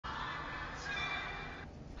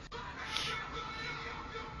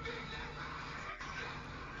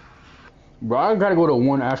Bro, I gotta go to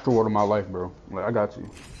one Astro World in my life, bro. Like, I got to.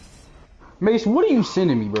 Mace, what are you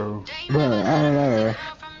sending me, bro? Bro, I don't know.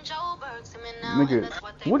 Nigga,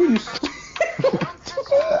 what are you...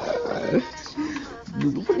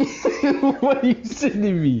 what are you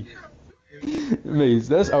sending me? Mace,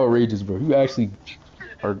 that's outrageous, bro. You actually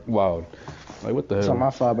are wild. Like, what the hell? It's on my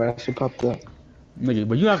fault, but that shit popped up. Nigga,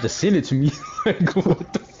 but you have to send it to me. Like,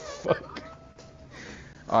 what the fuck?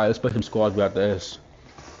 Alright, let's play some squads without the S.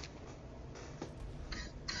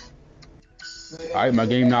 Alright, my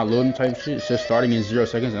game not loading type shit. It's just starting in 0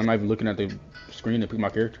 seconds. I'm not even looking at the screen to pick my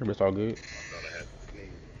character, but it's all good.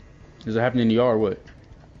 Is it happening in the yard or what?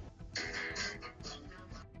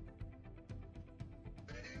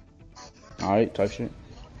 Alright, type shit.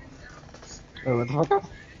 Wait, what the fuck?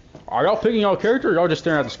 Are y'all picking y'all character or y'all just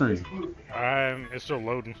staring at the screen? It's still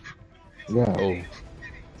loading. Yeah. Oh.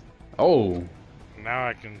 Oh. Now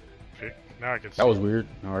I can pick. Now I can see. That was weird.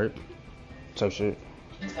 Alright. Type shit.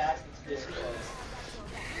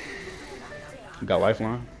 You got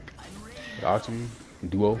Lifeline. Got Oxygen.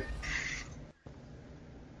 Duo.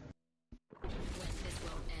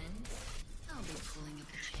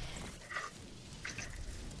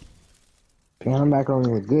 Piano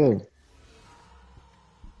macaroni was good.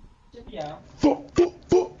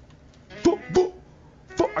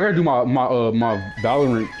 I gotta do my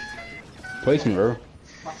Valorant placement, bro.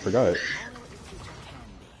 Forgot.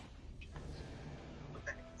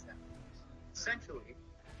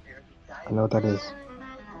 I know what that is.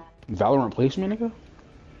 Valorant placement, nigga?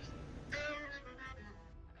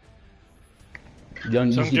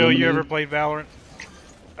 Young So, Easy Joe, you Lemonade? ever played Valorant?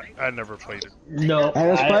 I never played it. No.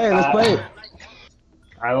 Hey, let's play it, let's play it.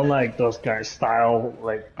 I don't like those guys' style,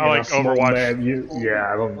 like, I like small Overwatch.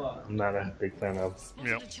 man, I'm not a big fan of.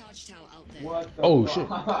 Yep. Oh shit.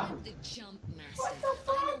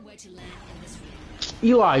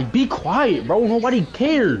 Eli, be quiet, bro. Nobody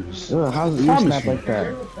cares. Ugh, how's you Promise snap you. like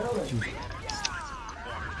that?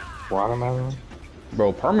 Watermelon?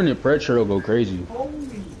 Bro, permanent pressure will go crazy.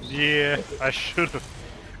 Yeah, I should have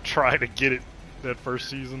tried to get it that first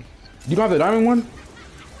season. You don't have the diamond one?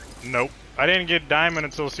 Nope. I didn't get Diamond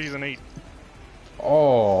until season 8.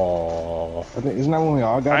 Oh. I think, isn't that when we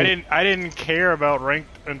all got it? I didn't care about ranked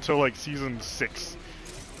until like season 6.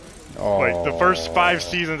 Oh. Like the first 5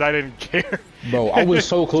 seasons I didn't care. Bro, I was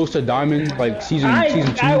so close to diamond, like season 2.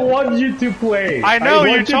 I want you to play. I know,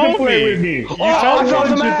 you want told to play me. with me. You I told want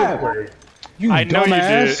me. you to play. You I know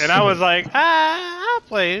dumbass. you did, and I was like, I'll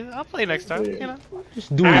play next time, you know.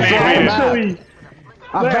 Just do I it. mean,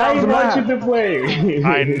 Actually, I want you to play.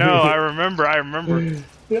 I know, I remember.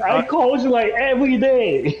 I called you like every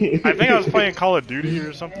day. I think I was playing Call of Duty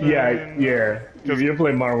or something. Yeah. Because you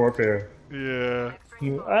play Modern Warfare. Yeah.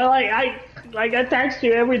 I text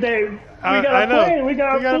you every day. We I gotta know. play. We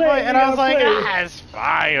gotta play. And I was like, it's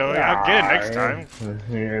fine. I'll get it next time.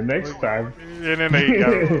 Yeah, next time. And then they got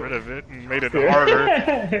rid of it and made it harder.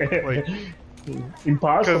 Like,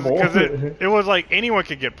 Impossible. Because it was like anyone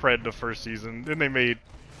could get pred the first season. Then they made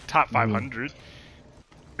top 500.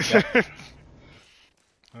 That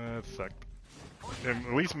sucked. And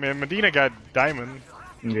at least, man, Medina got diamond.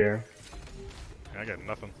 Yeah. I got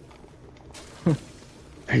nothing.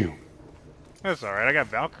 Damn. That's alright. I got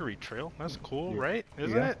Valkyrie Trail. That's cool, right?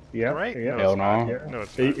 Isn't it? Yeah. Right? Yeah. Hell it's not. no. Yeah. No,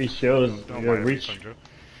 it's not. It shows Don't your mind me, reach. Sandro.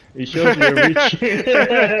 It shows your reach.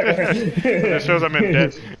 It shows I'm in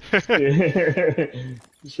debt.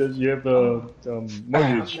 It shows you have a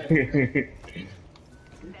mortgage.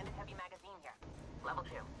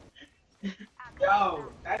 Yo,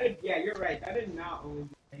 yeah, you're right. That did not only.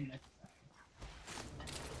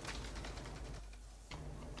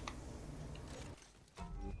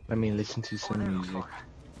 Let me listen to some music.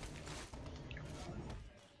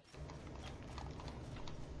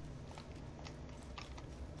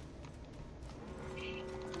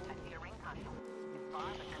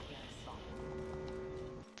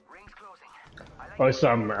 Also,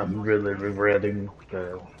 I'm really regretting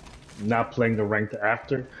not playing the ranked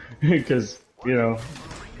after, because the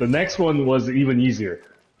next one was even easier.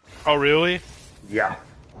 Oh, really? Yeah,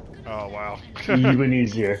 Oh, wow. even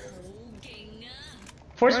easier.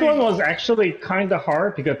 First one was actually kind of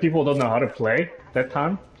hard because people don't know how to play that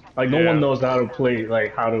time. Like no Yeah. one knows how to play,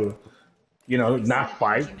 like how to, not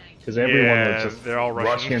fight because everyone Yeah, was just they're all rush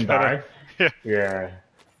rushing and each other. die. Yeah,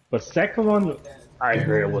 but second one, I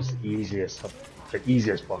heard it was the easiest fuck.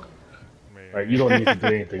 Man. Like you don't need to do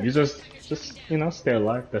anything. You just stay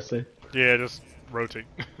alive. That's it. Yeah, just rotate.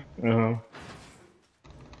 Uh huh.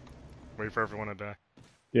 Wait for everyone to die.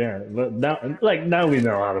 Yeah, but now we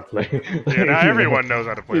know how to play. Yeah, now everyone knows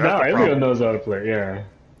how to play. That's Now the everyone problem. knows how to play. Yeah.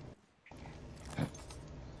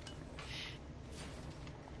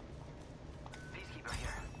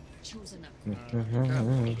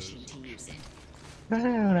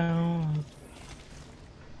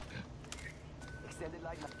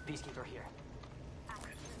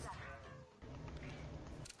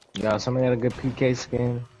 Yeah, somebody had a good PK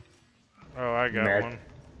skin. Oh, I got Mad. one.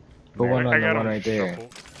 Put one on I the got one him right there.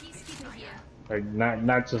 shuffled. Like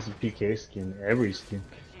not just a PK skin, every skin.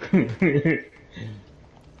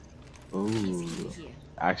 Ooh.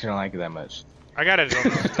 I actually don't like it that much. I got it.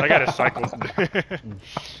 I got it cycled.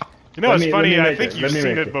 You know, Let it's me funny. I rate think it. you've Let me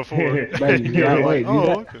seen rate it before. Wait, You're yeah, like, wait, you oh,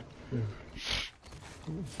 got- okay.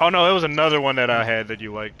 Oh no, it was another one that I had that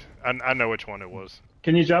you liked. I know which one it was.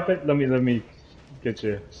 Can you drop it? Let me get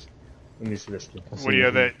you. Let me see this skin. What do you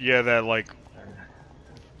have that? Yeah, that like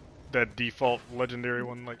that default legendary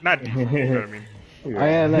one, like not default. You know what I mean? Oh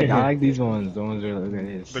yeah, look, I like these ones. The ones that look at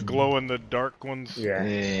this. The glow in the dark ones. Yeah.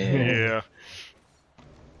 Yeah.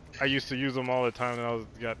 I used to use them all the time, and I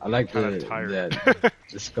got I like kind the of tired.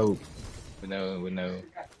 the scope with no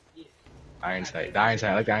iron sight. The iron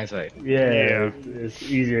sight, I like the iron sight. Yeah. It's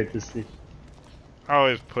easier to see. I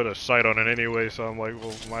always put a sight on it anyway, so I'm like,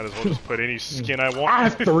 well, might as well just put any skin I want. I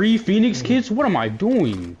have 3 Phoenix kits? What am I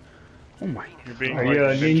doing? Oh my. You're being Are like you a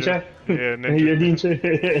ninja? Yeah, Are you a ninja.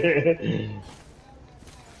 ninja?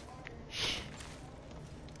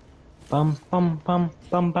 Bum bum bum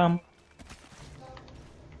bum bum.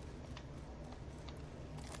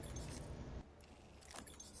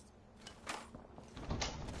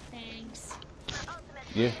 Thanks.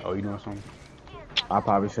 Yeah. Oh, you doing something? I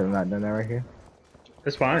probably should have not done that right here.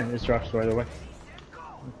 It's fine. It drops right away.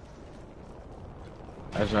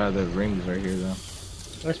 That's why the rings right here though.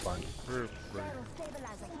 That's fine.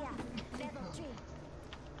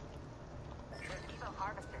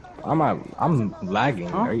 I'm lagging.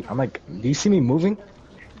 Huh? I'm like, do you see me moving?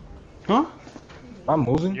 Huh? I'm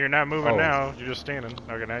moving. You're not moving Oh. now. You're just standing.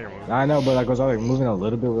 Okay, now you're moving. I know, but like, was I like moving a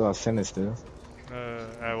little bit without sending still?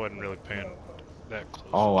 I wasn't really paying that close.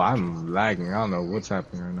 Oh, attention. I'm lagging. I don't know what's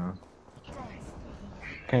happening right now.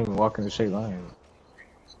 Can't even walk in the straight line.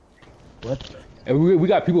 What? And we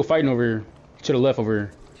got people fighting over here. To the left over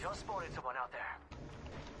here.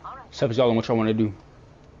 It's up to y'all on what y'all want to do.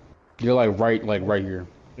 You're like right here.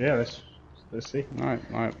 Yeah. Let's see. All right.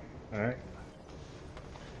 All right.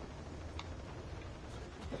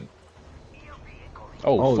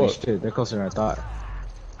 Oh, Holy fuck. shit, they're closer than I thought.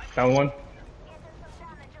 Down one.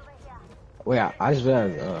 Wait, I just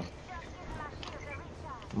realized,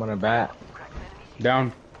 I'm on a bat.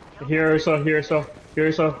 Down. Here so.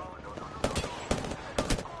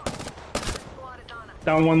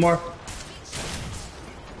 Down one more.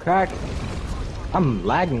 Crack. I'm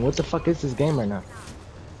lagging. What the fuck is this game right now?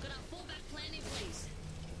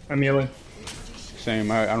 I'm healing. Same.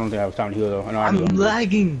 I don't think I have time to heal though. I know I'm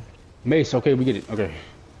lagging. Mace. Okay, we get it. Okay.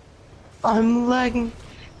 I'm lagging.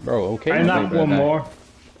 Bro. Okay. I knocked one more.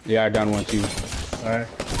 Yeah, I down one too. All right.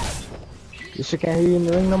 You sure can't hear you in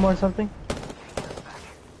the ring no more or something?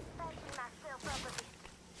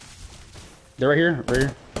 They're right here. Right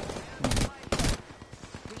here.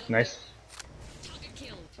 Nice.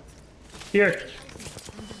 Here.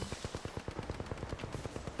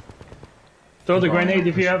 Throw the grenade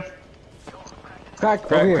if you have. Crack,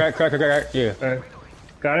 over Crack. here. Crack. Yeah.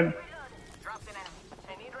 Got him.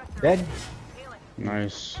 Dead?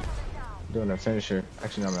 Nice. Doing a finisher.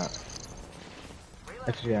 Actually, no, I'm not.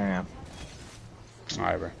 Actually, I am. All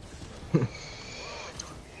right, bro.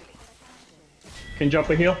 Can you drop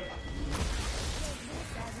a heal?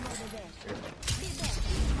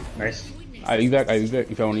 Nice. I you back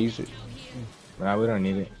if I want to use it. Nah, we don't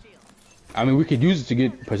need it. I mean, we could use it to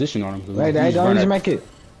get position on him. Wait, I don't use my kit.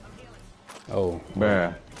 Oh,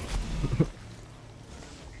 Bruh.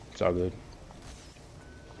 it's all good.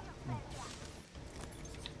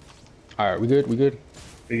 All right, we good? We good?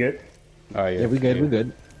 We good? All right, Yeah, we good, we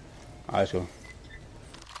good. All right, let's go.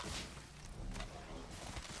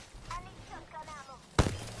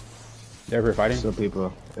 They're here fighting? Still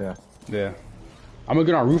people, yeah. Yeah. I'm gonna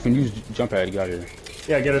get on roof and use jump pad to get out of here.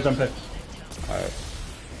 Yeah, get a jump pad. Alright.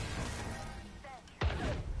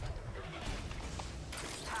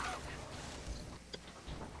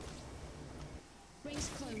 Rings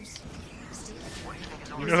close.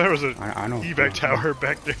 You know there was a I know. evac tower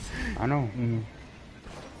back there. I know.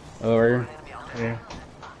 Oh, right Yeah. here?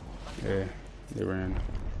 Yeah. They ran.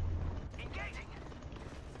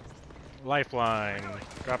 Lifeline.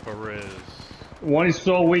 Drop a res. One is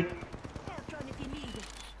so weak.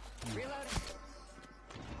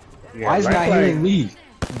 Yeah, Why is it not lifeline- hitting me?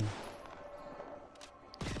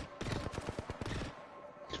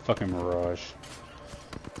 It's fucking Mirage.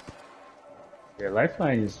 Yeah,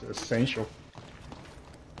 lifeline is essential.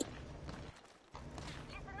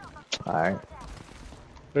 Alright.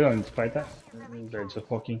 We don't need to fight that. They're just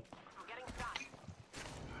walking.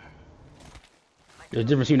 There's a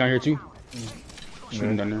different team down here too.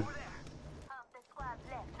 Shooting down there.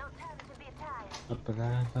 Up and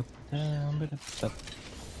down, up and down, up.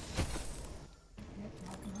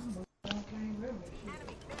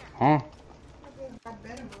 Huh?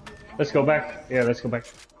 Let's go back. Yeah, let's go back.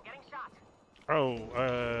 Oh,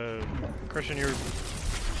 Christian, you're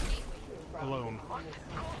alone.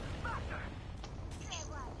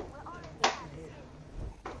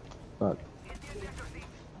 Fuck.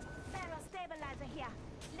 Stabilizer here.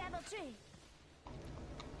 Level 3.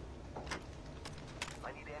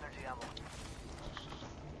 I need energy ammo.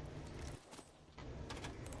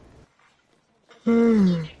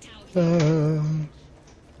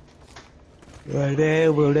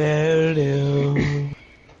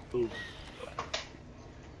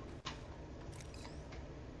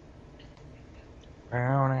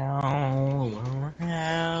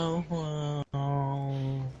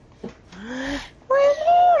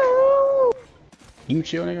 You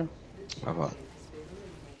chill, nigga. My fault.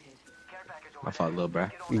 My fault, little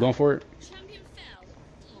bruh. You going for it? Champion fell.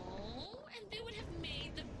 Oh, and they would have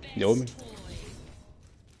made the best You with me?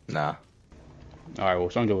 toy. Nah. Alright, well,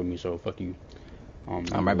 Sunjo with me, so fuck you.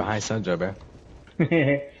 I'm right behind Sunjo, bruh.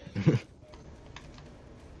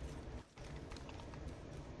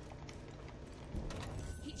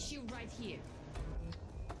 Hit you right here.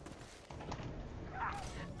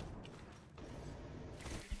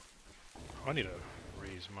 I need to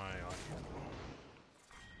raise my audio.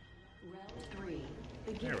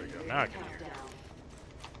 There we go. Now I can hear.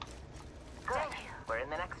 Good. We're in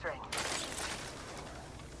the next ring.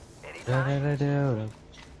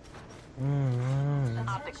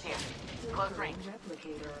 Optics here. Close range.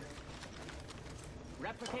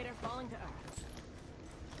 Replicator falling to earth.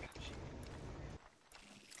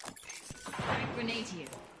 Grenade here.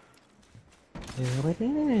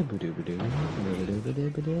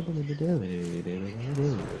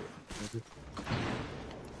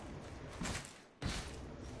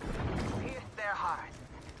 Pierce their hearts.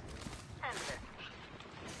 And their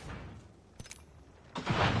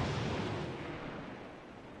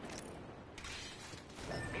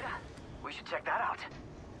Mira, we should check that out.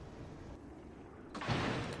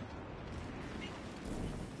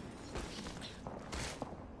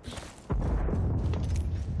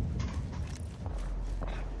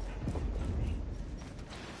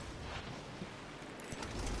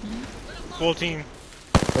 Full team.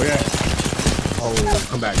 Okay. Oh,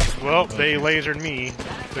 come back. Well, they lasered me.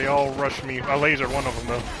 They all rushed me. I lasered one of them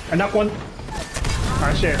though. I knocked one.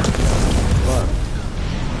 Alright, shit. Fuck.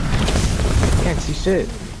 Can't see shit.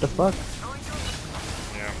 The fuck?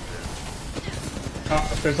 Yeah.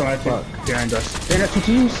 Oh, there's one right Fuck. behind us. They got two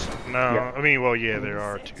teams? No, Yeah. I mean, well, yeah, there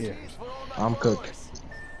are two. Yeah. I'm cooked.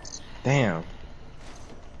 Damn.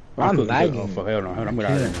 I'm I'm cooked. lagging. Oh, fuck, hell no. I'm gonna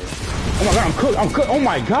out of here. Oh my god, I'm cooked. I'm cooked. Oh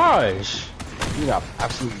my gosh. You got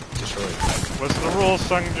absolutely destroyed. What's the rule,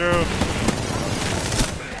 Sungjo?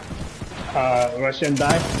 Russian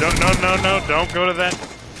die. No, don't go to that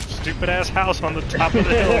stupid ass house on the top of the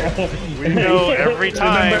hill. We go every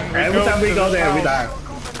time. Remember, every time we go to there, we this die.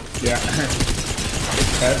 house. Yeah.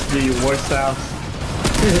 That's the worst house.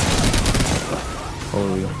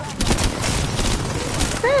 Holy.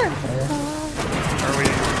 Are we?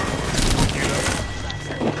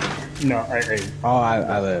 You know, No, I Oh,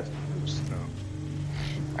 I left. no.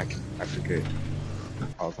 I forget.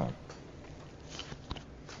 All the time.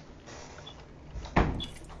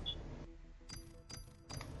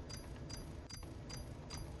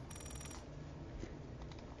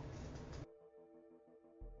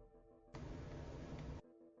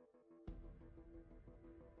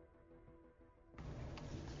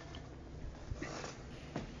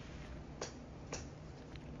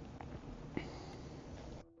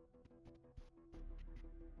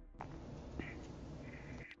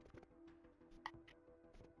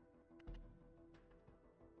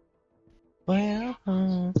 Well,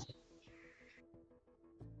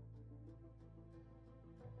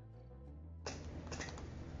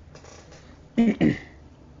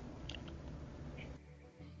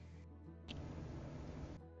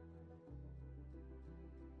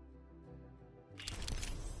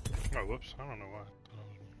 Oh, whoops. I don't know why.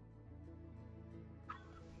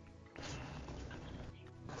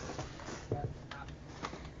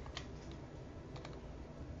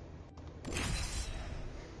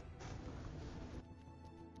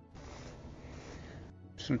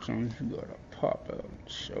 Sometimes you gotta pop out and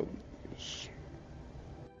show this.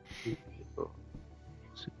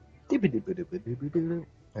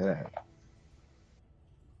 yeah.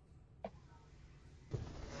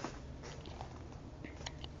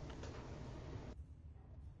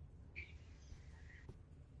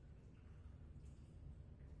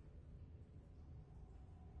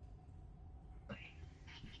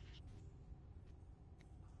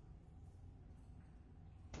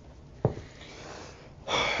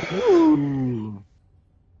 Ooh.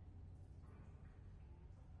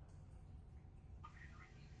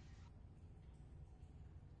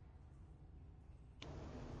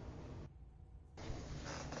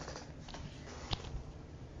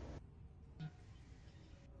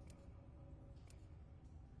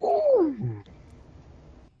 Ooh.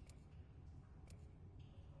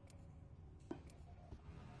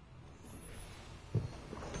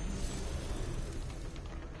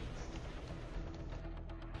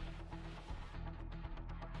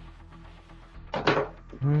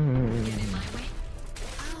 Hmm. Get it my way?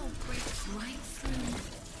 I'll break right through.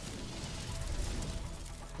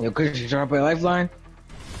 Yo, Chris, you trying to play Lifeline?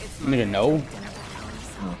 Nigga, no.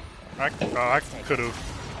 I could have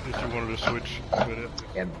if you wanted to switch, but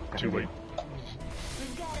Yeah. too late.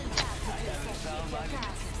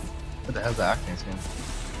 What the hell's the Octane skin?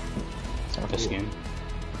 The skin.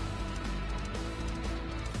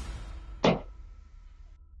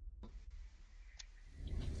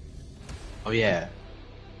 Oh yeah.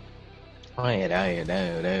 Oh yeah,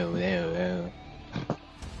 no.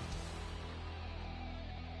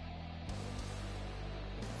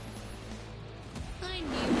 I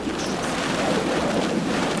knew you'd trust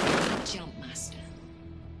me. Jump master.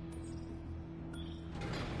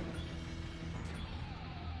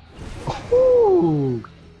 Ooh.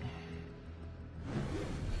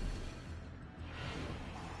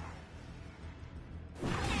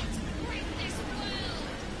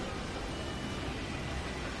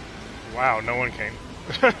 Wow, no one came.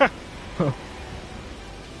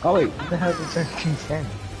 Oh wait, what the hell is that King Sam?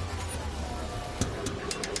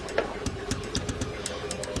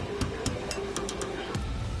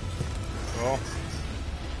 Well,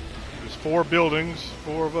 there's 4 buildings,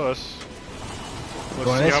 4 of us. Let's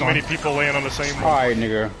Going see this how one. many people land on the same one. Alright,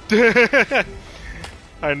 nigga.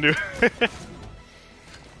 I knew.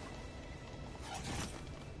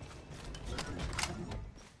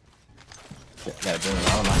 That doing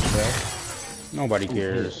all my stuff. Nobody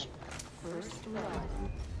cares.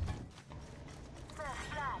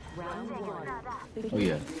 Oh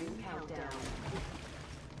yeah.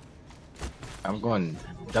 I'm going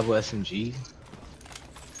double SMG.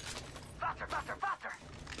 Faster, faster, faster.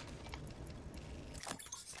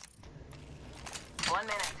 1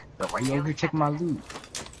 minute. But why you over here taking my loot?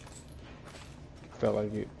 Felt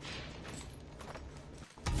like it.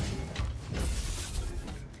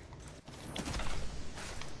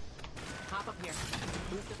 Hop up here.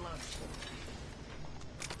 Boosted load.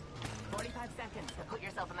 45 seconds to put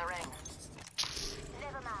yourself in the ring.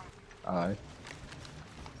 Never mind. Alright.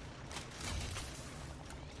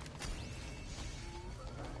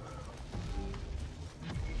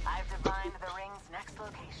 I've divined the ring's next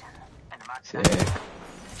location. And marked Sick. that.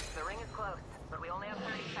 The ring is close, but we only have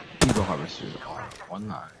 30 seconds. Eagle Harvesters are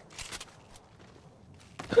online.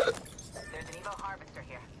 There's an Evo Harvester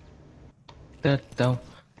here. Mobile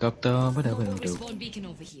respawn beacon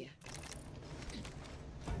over here.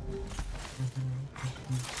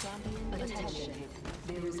 Attention.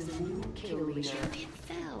 There is a new kill leader. Champion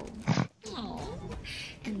fell. Oh,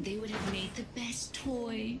 and they would have made the best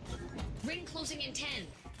toy. Ring closing in 10.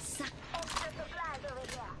 Suck.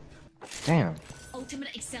 Damn. Ultimate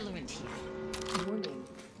accelerant here. Warning.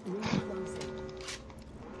 Ring closing.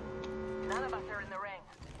 None of us are in the ring.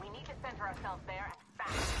 We need to center ourselves there and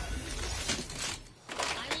fast.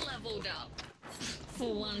 I leveled up.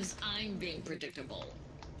 For once, I'm being predictable.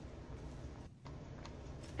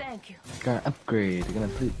 Thank you. Got an upgrade. They're gonna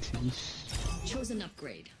put it to use. Chosen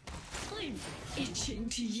upgrade. I'm itching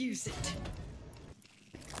to use it.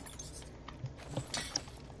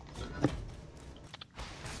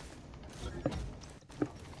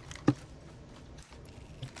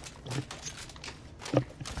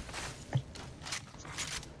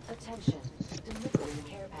 Attention. Delivering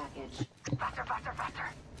care package. Faster, faster, faster.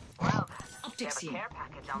 Well, Optics we have a here. care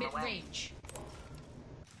package on the way. Mid-range.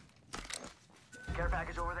 Care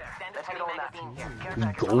package over there. Let's head on that. Care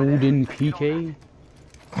package Golden PK?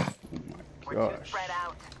 We're too Gosh. spread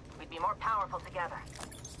out. We'd be more powerful together.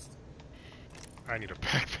 I need a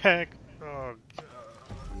backpack. Oh, God.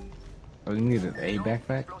 Oh, you need an A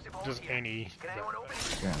backpack? Just any. Can anyone open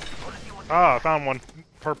it? Yeah. Ah, I found one.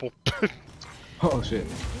 Purple. Oh shit.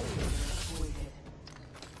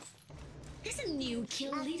 There's a new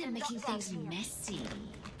kill leader making things messy.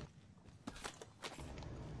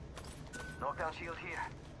 Knockdown shield here.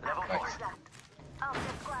 Level 4.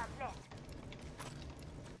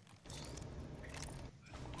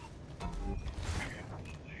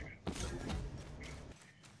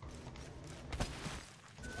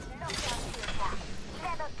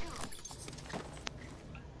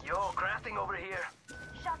 Yo, crafting over here.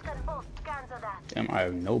 Damn, Damn, I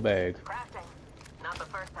have no bag. Crafting. Not the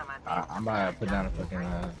first time I've I'm about to put down a fucking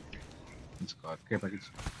what's it called? Care package.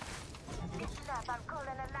 Listen up, I'm calling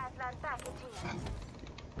a lifeline package.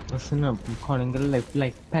 Listen up, I'm calling a life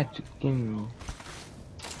like Patrick in.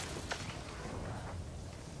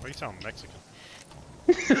 Why you sound Mexican?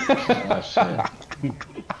 Oh shit.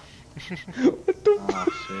 Oh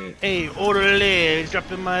shit. Hey, orderly,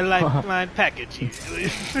 dropping my lifeline package here.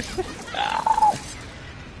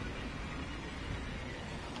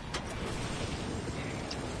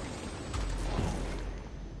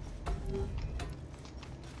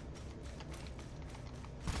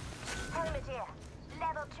 Helmet here.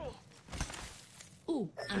 Level 3. Ooh,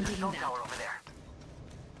 I'm digging that. Tower over there.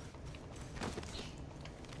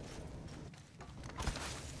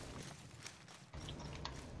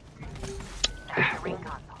 Ring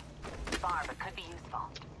console. Far, but could be useful.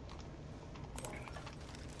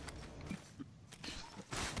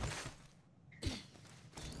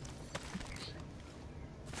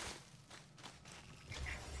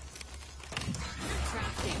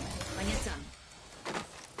 Crafting. Bring it some.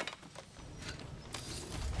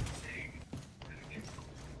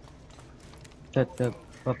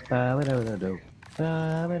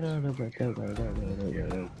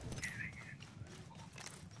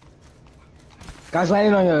 Guys,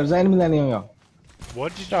 landing on you. There's an enemy landing on you.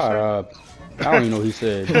 What did you Shut say? up. I don't even know what he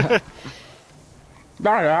said. My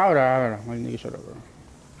nigga, shut up, bro.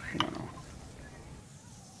 Come on now.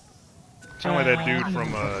 Sound like that dude from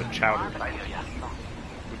Chowder.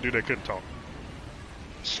 The dude that couldn't talk.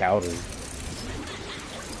 Chowder.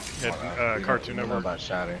 At Cartoon I don't know Network. about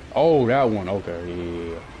Shatter. Oh, that one. Okay,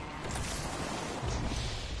 yeah.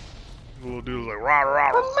 The little dude was like, rah, rah,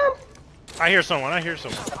 rah. I hear someone. Big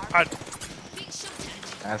shot at you.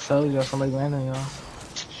 I told you somebody landing on y'all.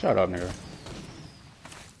 Shut up, nigga.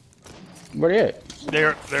 Where they at?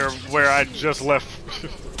 They're where I just left.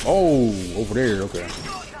 Oh, over there. Okay.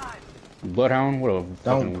 Bloodhound. What a Don't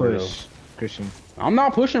fucking push, weirdo. Christian. I'm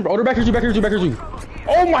not pushing, bro. Oh, they're back here too. Back here too. Back here too.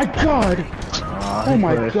 Oh my god. Oh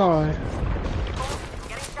my god.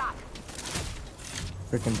 Getting shot.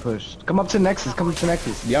 Freaking push. Come up to Nexus. Come up to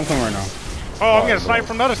Nexus. Yeah, I'm coming right now. Oh, I'm getting sniped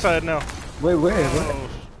from the other side now. Wait, where? Oh,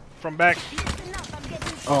 from back.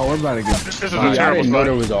 Oh, we're about to get. This is Dude, a I terrible didn't know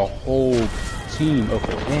there spot. was a whole team.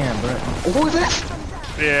 Okay. Damn, bro. What was that?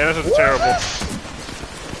 Yeah, this is terrible.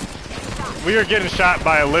 We are getting shot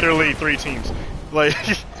by literally 3 teams. Like,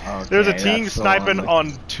 there's a Okay, team that's so sniping unlucky.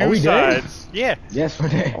 on Are 2 we dead? sides. Yeah. Yes, we're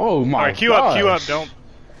there. Oh my Alright, queue up, queue up. gosh. Don't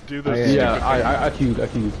do this. Oh, Yeah, stupid thing. I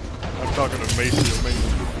queued. I'm talking to Macy.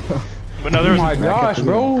 But no, there Oh was my gosh,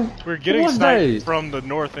 bro. we're getting Who was sniped that? from the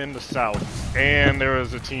north and the south, and there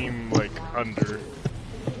was a team like under.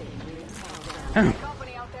 Damn.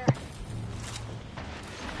 Company out there.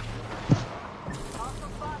 Also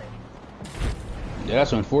spotted. Yeah,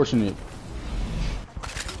 that's unfortunate.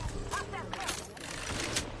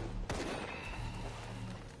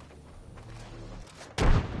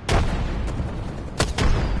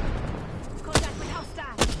 Contact with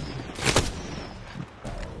hostile.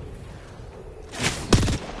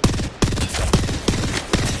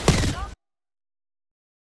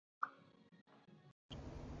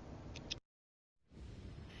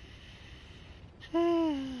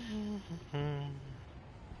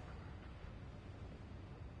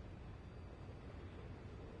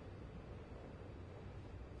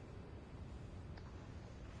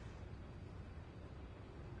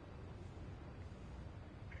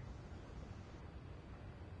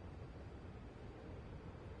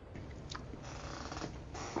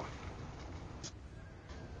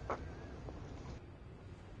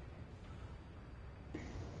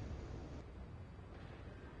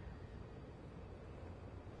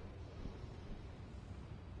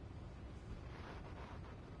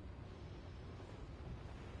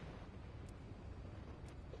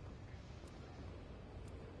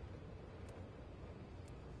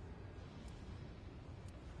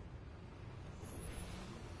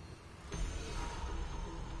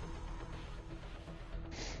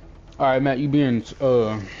 All right, Matt, you being Keep your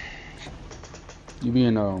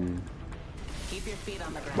feet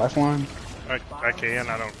on the ground. lifeline? I can.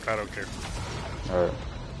 I don't care. All right.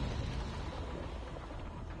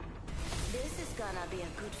 This is gonna be a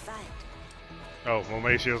good fight. Oh, well,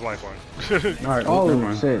 Macio's lifeline. All right. Oh never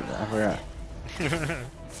mind. shit, I forgot.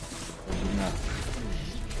 No.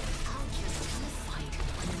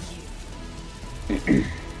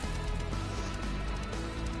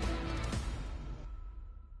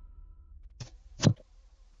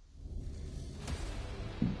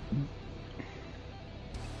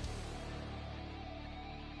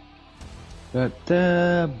 Da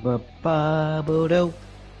da ba ba bo do.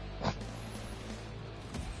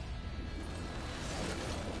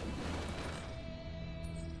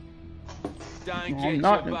 Don't I'm get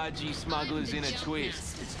not. your budgie smugglers in a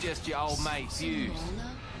twist. It's just your old mate Fuse.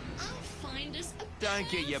 Don't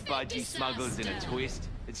get your budgie smugglers in a twist.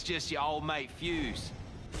 It's just your old mate Fuse.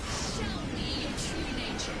 Show me your true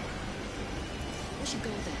nature. We should go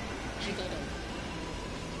there. Hey, go there.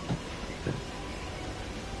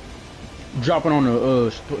 Dropping on the no,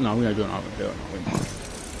 we're not doing all hell no.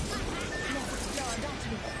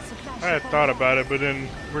 I had thought about it, but then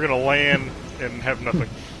we're gonna land and have nothing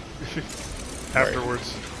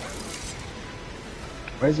afterwards.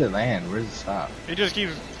 Where's it land? Where's it stop? It just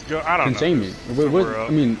keeps go. I don't know. Containment. Somewhere I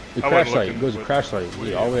up. mean, the I crash wasn't site. looking, It goes to but- crash site.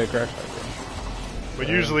 Yeah, all the way to crash site. But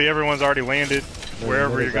usually everyone's already landed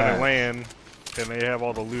wherever what you're is gonna that? land, and they have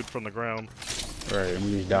all the loot from the ground. Right, and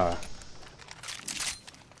we just die.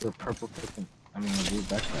 The purple picking. I mean, the blue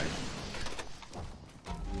backpack.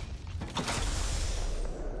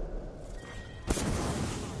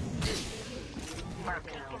 For a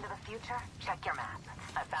peek into the future, check your map.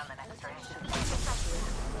 I found the next ring.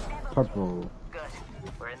 Purple. Good.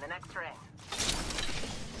 We're in the next ring.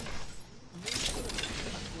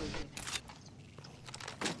 New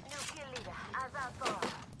kill leader, Azazor.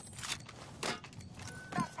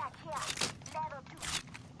 Backpack here. Level 2.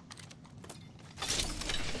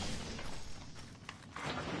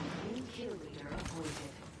 New kill leader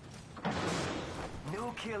appointed.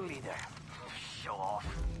 New kill leader. Show off.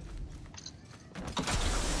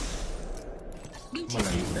 New I'm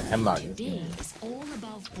gonna use the technology hemlock. today is all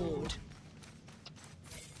above board.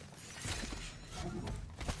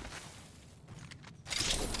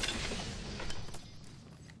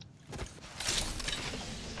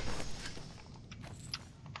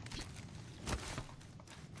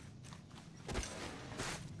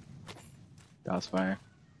 That was fire.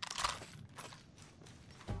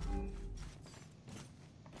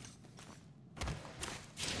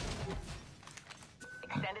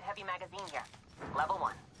 Extended heavy magazine here. Level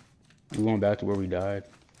 1. We're going back to where we died.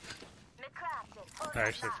 I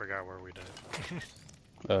actually forgot where we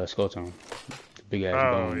did. Skull Town. The big ass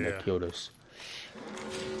Oh, bone yeah. that killed us.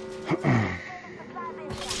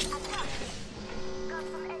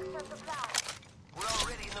 We're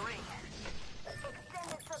already in the ring.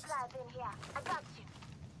 Extended supplies in here. I got you.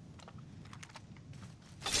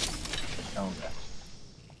 Oh, God.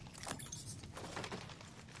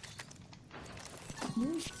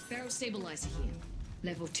 Move barrel stabilizer here.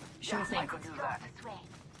 Level 2. Sure thing. do that.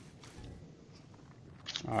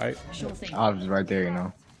 Alright. Sure thing. I was just right there, you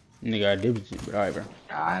know. Nigga, I did with you, but alright, bro.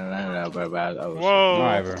 I don't know, but oh, shit. Whoa!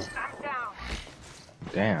 Alright, bro. I'm down.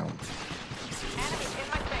 Damn. Enemy in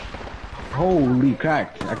my face. Holy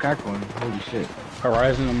crack. I cracked one. Holy shit.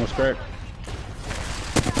 Horizon almost cracked.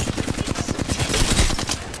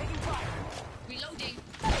 Reloading.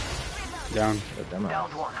 Down. Let them out.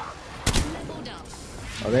 Leveled up.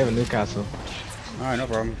 Oh, they have a Newcastle. Alright, no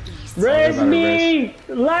problem. Res about to me!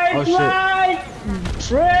 Lifeline!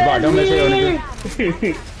 Goodbye, don't miss it,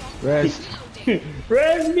 nigga. Res.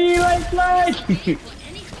 Res me, lifeline!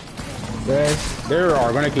 Res. They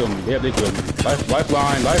are gonna kill me. Yep, they killed me.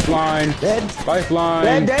 Lifeline, lifeline, Dead.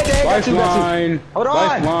 lifeline, Dead, got you. lifeline, Hold on.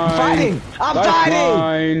 lifeline, I'm fighting. I'm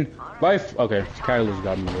fighting. Life. Okay, Catalyst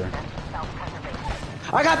got me there.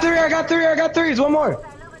 I got three. There's one more.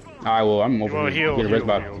 Alright, well, I'm over Well, here heal, getting res heal,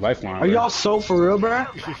 by heal. lifeline. Are bro. y'all so for real, bruh?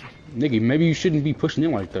 Nigga, maybe you shouldn't be pushing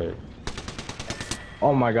in like that.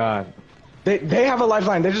 Oh my god. They have a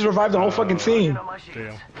lifeline. They just revived the whole fucking team.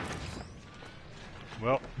 Damn.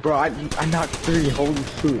 Well, Bro, I knocked 3. Holy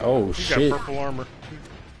shit. Oh you shit! got purple armor.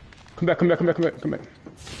 Come back!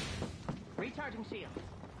 Recharging shield.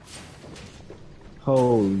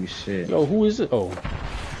 Holy shit. Yo, who is it? Oh,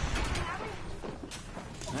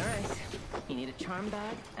 Alright. You need a charm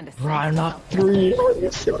bag and a Bro, I knocked 3. Are you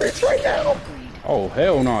serious right now? oh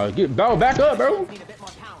hell no! Get back up, bro. Need a bit more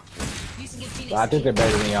power. Using a Phoenix I think they're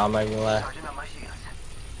better than y'all, I'm not gonna lie. Charging up my shields.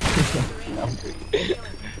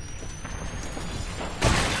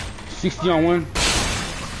 60 on 1.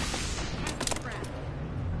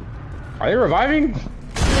 Are they reviving?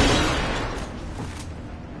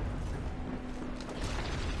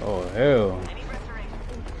 Oh hell!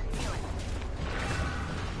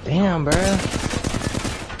 Damn, bro.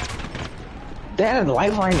 They had a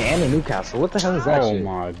lifeline and a Newcastle. What the hell is that Oh shit?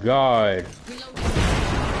 my god!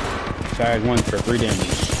 Tag 1 for 3 damage.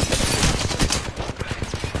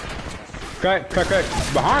 Crack!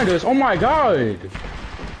 Behind us! Oh my god!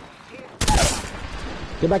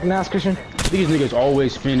 Get back in the house, Christian. These niggas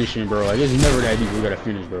always finishing, bro. Like, it's never that deep we gotta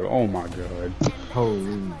finish, bro. Oh my god.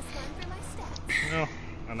 Holy. No,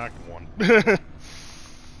 I knocked 1.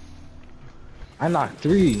 I knocked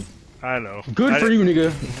 3. I know. Good for you,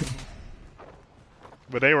 nigga.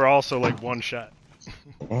 But they were also like one shot.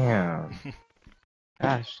 Damn.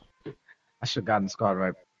 Gosh. I should have gotten the squad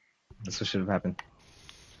right. That's what should have happened.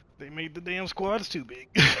 They made the damn squads too big.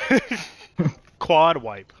 Quad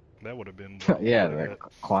wipe. That would have been. Yeah, like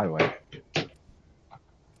quad way.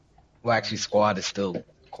 Well, actually, squad is still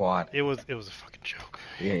quad. It was a fucking joke.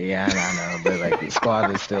 Yeah, I know, but like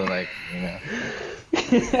squad is still like, you know.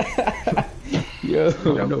 Yo,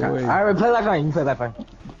 Joke. no way. All right, play Lifeline. You play Lifeline.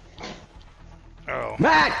 Oh.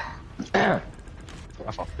 Matt.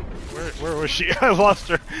 My fault. Where was she? I lost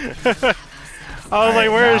her. I was like,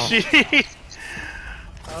 where is she?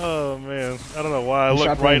 Oh man, I don't know why I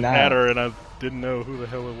looked right at her and I didn't know who the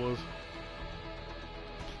hell it was.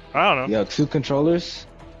 I don't know. Yo, 2 controllers.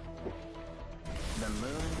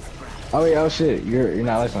 Oh yeah, oh shit, you're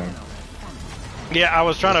not listening. Yeah, I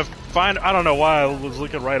was trying to find. I don't know why I was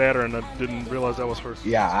looking right at her and I didn't realize that was her.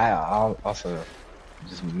 Yeah, I also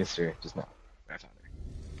just missed her just now. I found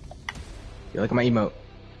her. Yo, look at my emote.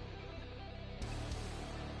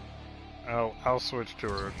 I'll switch to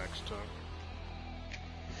her next time.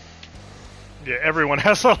 Yeah, everyone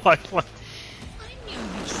has a lifeline.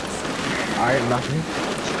 Alright, nothing.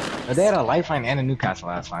 But they had a lifeline and a Newcastle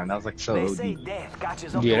last time. That was like so OD.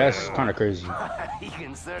 Yeah, that's kind of crazy. He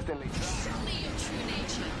can certainly. Show me your true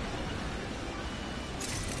nature.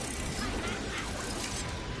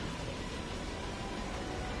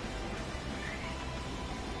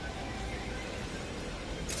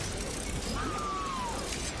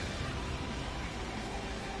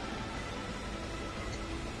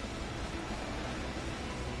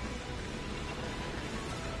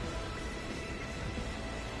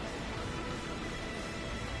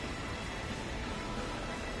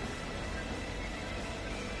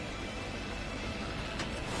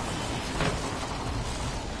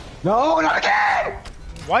 No, not again!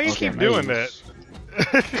 Why you Okay, keep doing nice.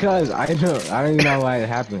 that? Because I don't even know why it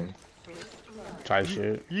happened. Type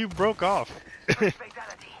shit. You broke off.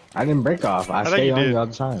 I didn't break off. I think stay you on did. you all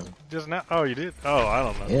the time. Just now? Oh, you did? Oh, I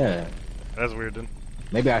don't know. Yeah. That's weird then.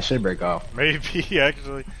 Maybe I should break off. Maybe,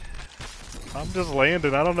 actually. I'm just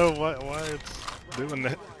landing. I don't know why it's doing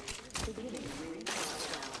that.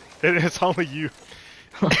 It's only you.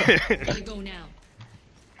 Gotta go now.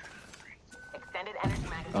 Extended energy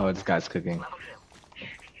magazine. Oh, this guy's cooking. Level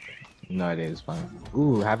 2. No idea, it's fine.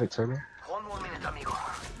 Ooh, Havoc Turbo. 1 more minute, amigo.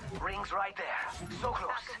 Ring's right there. So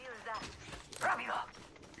close. Rápido.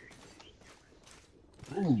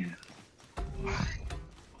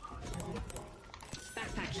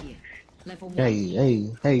 Backpack here. Level 1.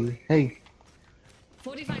 Hey.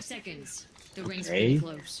 45 seconds. The ring's Okay. pretty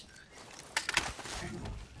close. Bring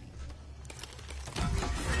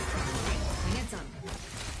it on.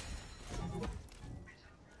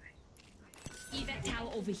 Evac tower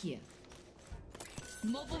over here.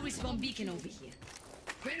 Mobile respawn beacon over here.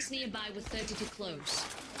 Rings nearby with 30 to close.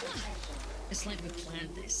 It's like we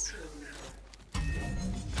planned this. Be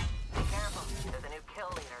careful. There's a new kill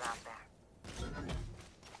leader out there.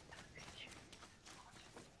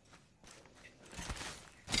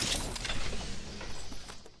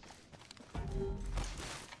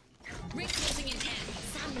 Ring closing in 10.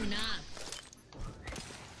 Samuna.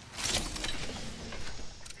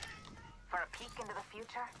 For a peek into the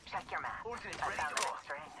future, check your map. Ultimate's I ready found to the go. next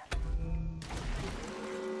ring.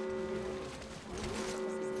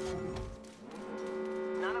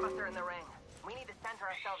 None of us are in the ring. We need to center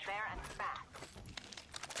ourselves there and fast.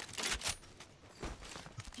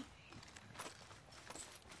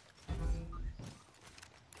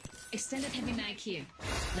 Extended heavy mag here.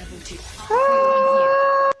 Level 2. One here.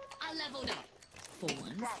 I leveled up. For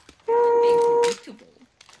once. Being predictable.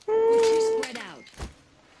 We're too spread out.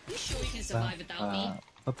 You sure you can survive without me?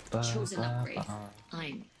 Choose an upgrade.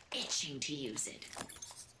 I'm itching to use it.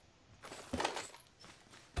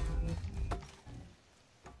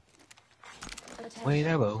 Wait,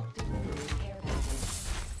 hello.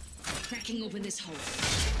 Cracking open this hole.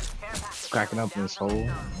 Cracking up this hole.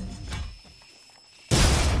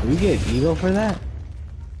 Do we get Eagle for that?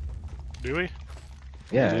 Do we?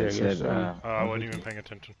 Yeah, Yeah, I it guess said, so. I wasn't even paying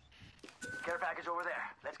attention. Care package over there.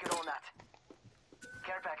 Let's get on that.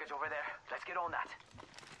 Care package over there. Let's get on that.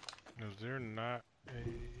 Is there not a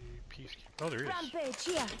peacekeeper? Oh, there is.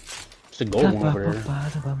 It's a gold one over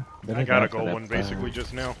there. I got a gold one basically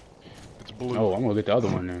just now. It's blue. Oh, I'm gonna get the other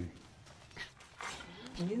one then.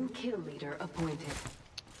 New kill leader appointed.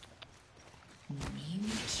 New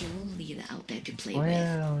kill leader out there to play with.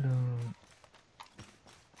 Well,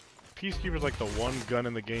 Peacekeeper's like the one gun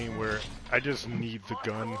in the game where I just need the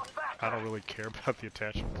gun. I don't really care about the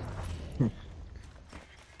attachments.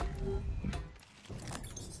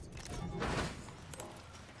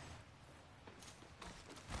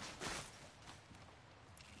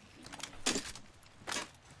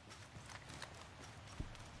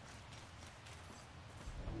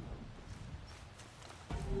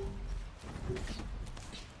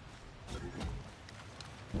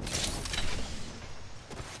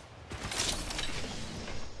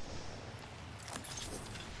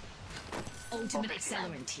 ultimate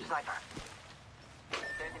accelerant here. Sniper.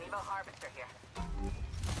 There's an Evo harvester here.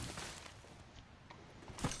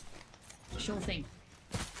 Sure thing.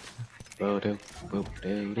 Do do do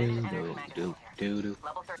do do do do.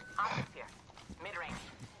 Level 30. Optics here. Mid-range.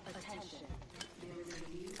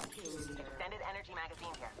 Extended energy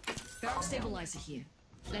magazine here. Barrel stabilizer here.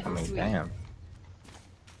 I Level mean, 3. damn.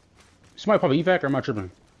 Somebody probably evac or am I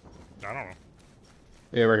tripping? I don't know.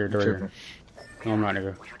 Yeah, right here, right Tripping. here. No, I'm not,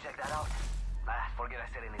 nigga. We should check that out. Forget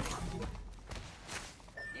I said anything.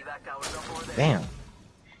 Evac tower's up over there. Damn.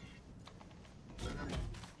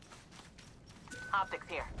 Optics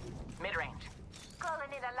here. Mid-range. Calling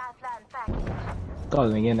in a lifeline package.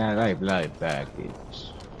 Calling in that life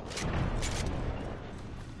package.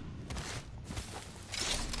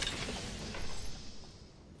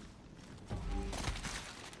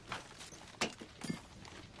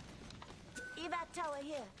 Evac tower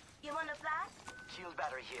here. You wanna fly? Shield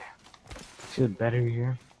battery here. Should better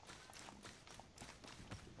here.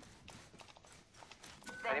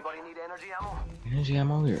 Anybody need energy ammo? Energy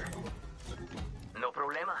ammo here. No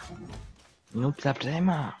problema. No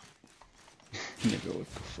problema. Nigga, what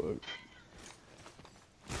the fuck?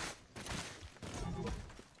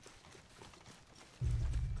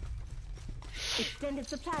 Extended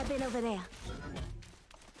supply bin over there.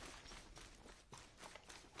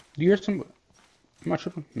 Do you hear some? Am I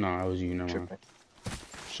tripping? No, that was you. Never mind. Tripping.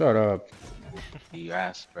 Shut up. You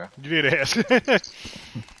asked, bro. You did ask.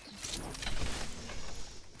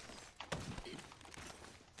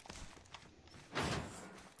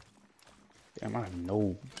 Damn, I have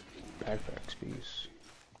no backpack space.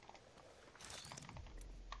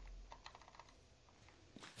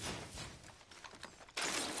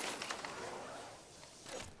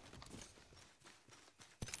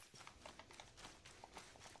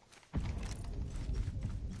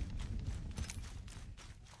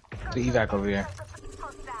 The evac over here.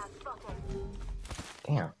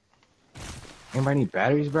 Damn. Anybody need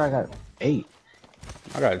batteries, bro? I got 8.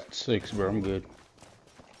 I got 6, bro. I'm good.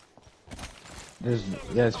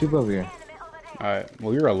 There's people over here. Alright,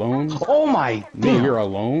 well, you're alone. Oh my! Nigga, Damn. you're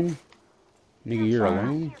alone? Nigga, you're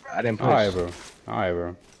alone? I didn't push. Alright, bro. Alright,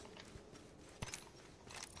 bro.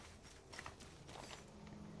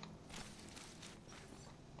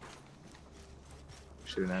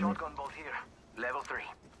 Shooting at me. Shotgun bolt here. Level 3.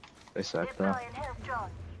 They suck, though. Deploying health drone.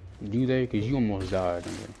 Do they? Cause you almost died,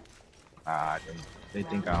 nigga. Ah, they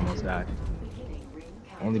think I almost died.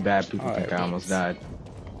 Only bad people Alright, think I almost died.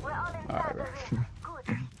 We're all inside Alright, the bro. ring.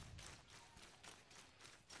 Good.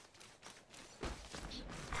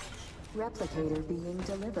 Replicator being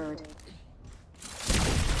delivered.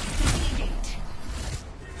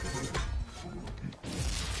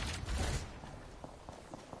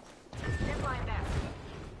 Zipline there.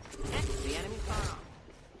 The enemy's far off.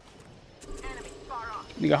 Enemy far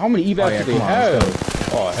off. Nigga, how many evacs do they come on, have? let's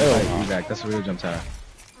go. Oh, hell Hey, no. evac, that's a real jump tower.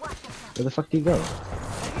 Where the fuck do you go?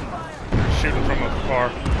 Shooting from afar.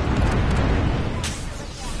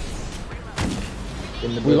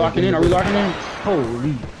 In the We locking in? Are we locking in?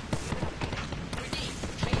 Holy.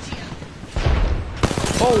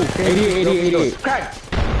 Oh, 88, 88, 88. Crack!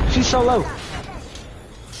 She's so low.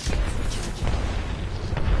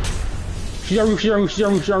 She's on roof, she's on roof, she's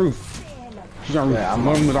on roof, she's on roof. She's on roof. Yeah, I'm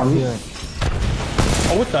One of them is on here. roof.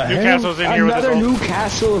 Oh, what the hell? Newcastle's in here with us Another all.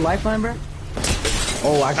 Newcastle lifeline, bro?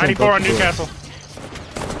 Oh, I 94 on Newcastle.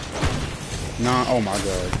 Nah, oh my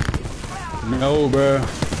god. No, bro.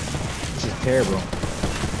 This is terrible.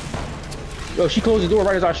 Yo, she closed the door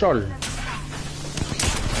right as I shot her.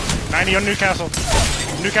 90 on Newcastle.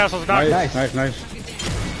 Newcastle's knocked. Nice, nice, nice.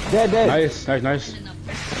 Dead. Nice, nice, nice.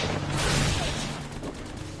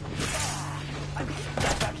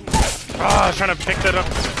 Ah, I was trying to pick that up.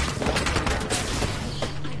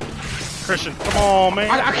 Christian, come on, man.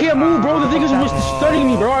 I can't move, bro. The niggas are just studying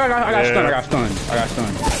me, bro. I got stunned, I got stunned. I got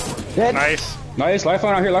stunned. Dead. Nice. Nice,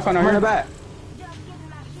 lifeline out here, lifeline out Run here. it back.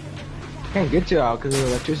 Can't get you out because of the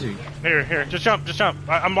electricity. Here, just jump,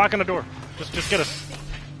 I'm locking the door. Just get us.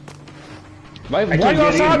 Why can't you get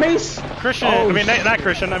outside, in. Mace? Christian, Oh, I mean, not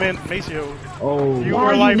Christian, I mean, Maceo. Oh, You Why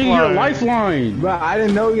were are you near your lifeline. lifeline? bro, I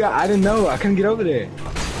didn't know. I didn't know. I couldn't get over there.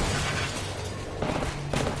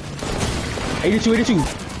 82, 82.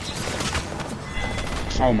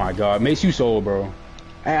 Oh my god, Mace, you sold, bro.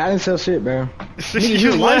 Hey, I didn't sell shit, bro. Nigga,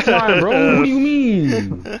 your lifeline, bro. What do you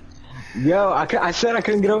mean? Yo, I said I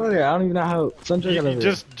couldn't get over there. I don't even know how. Sunshine got You over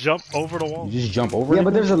there. just jump over the wall. You just jump over Yeah, it?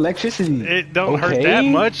 but there's electricity. It don't hurt Okay. that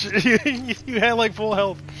much. You had like full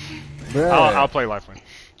health. Bruh. I'll play lifeline.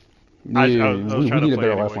 Yeah, I was we trying to need a play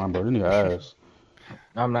better anyway. lifeline, bro. This nigga ass.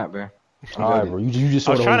 I'm not, bro. Alright, bro. You just I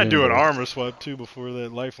saw was the trying whole to do thing, an bro. armor swap too before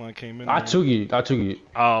that lifeline came in. I took it.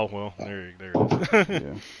 Oh well, there it is.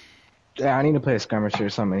 Yeah. Yeah, I need to play a skirmisher or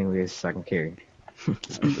something anyways so I can carry.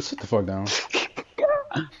 Sit the fuck down.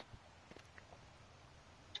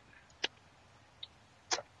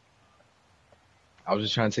 I was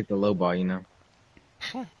just trying to take the low ball, you know.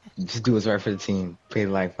 Just do what's right for the team. Pay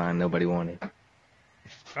the lifeline. Nobody wanted.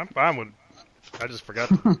 I'm fine with. I just forgot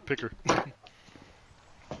to pick her.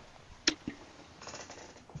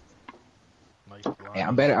 Yeah,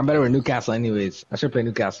 I'm better with Newcastle anyways. I should play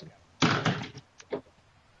Newcastle.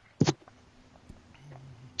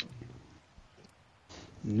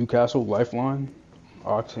 Newcastle, Lifeline,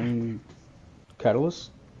 Oxen,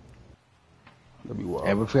 Catalyst. That'd be wild.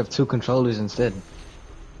 Yeah, but if we have 2 controllers instead.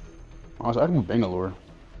 Honestly, I can be Bangalore.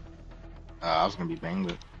 I was gonna be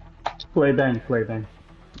Bangalore. Play bang.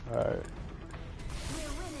 Alright.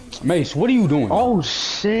 Mace, what are you doing? Oh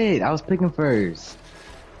shit! I was picking first.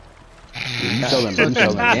 You selling. You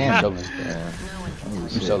selling. Damn. You selling. Yeah. Oh, You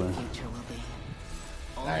shit. selling.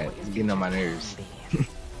 Alright, it's getting on my nerves.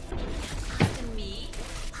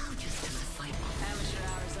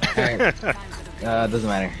 Alright. Doesn't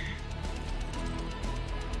matter.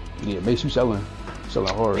 Yeah, Mace, you selling.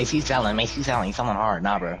 Selling hard. Mace, he's selling. He's selling hard.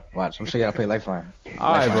 Nah, bro. Watch. I'm sure you gotta play Lifeline.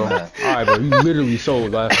 Alright, bro. Alright, bro. You literally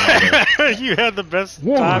sold last time, bro. You had the best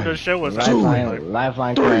time to show us.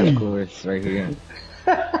 Lifeline crash course right here.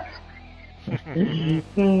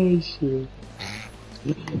 Oh shit.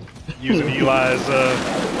 Using Eli's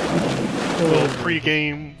little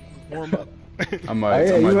pre-game warm-up. I might.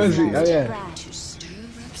 Oh, I might yeah, do that.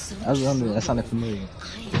 That sounded familiar.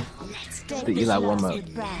 The Eli warm-up.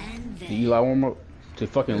 The Eli warm up to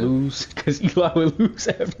fucking lose, because Eli would lose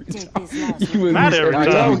every time. He would Not lose every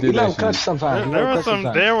every time. time he did that clutch shit. sometimes.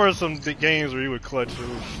 There were some games where he would clutch.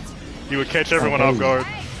 He would catch everyone off guard.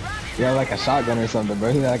 You have like a shotgun or something,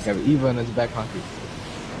 bro. He had like an Eva in his back pocket.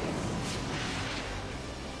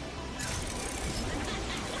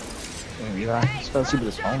 Eli, you're supposed to keep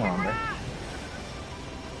his phone on, bro.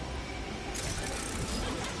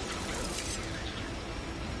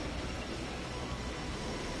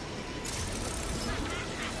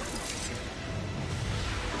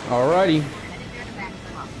 Alrighty.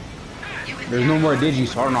 There's no more Digi,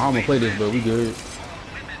 so I don't know how I'm gonna play this, but we good.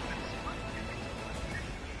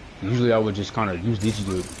 Usually I would just kind of use Digi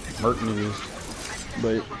to murk niggas,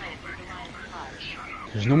 but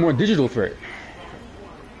there's no more digital threat.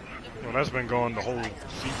 Well, that's been going the whole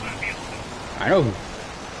season. I know.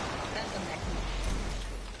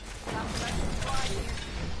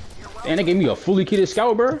 And they gave me a fully kitted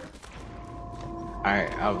scout, bro.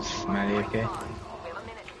 Alright, I was mad AFK.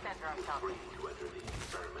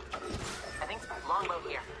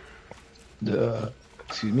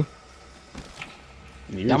 Excuse me?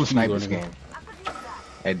 Yeah, I'm a sniper this game.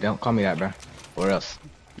 Hey, don't call me that, bro. Or else.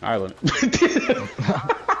 Island.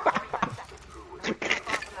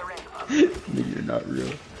 You're not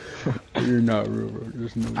real. You're not real, bro.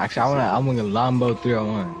 There's no. Actually, I'm gonna Lambo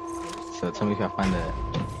 301. So tell me if I find that.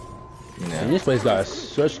 You know. And this place got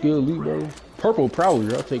such good loot, bro. Purple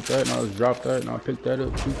Prowler, I'll take that and I'll just drop that and I'll pick that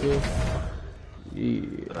up too, kid. Yeah.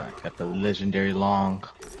 I got the legendary long.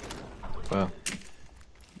 Well.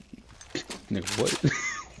 Nigga, what?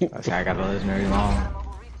 I say I got the legendary long.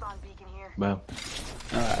 Well.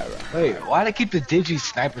 Alright. Wait, why they keep the Digi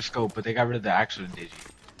sniper scope, but they got rid of the actual Digi?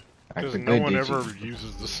 Like Because the no good one Digi. ever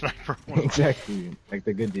uses the sniper one. Exactly. Like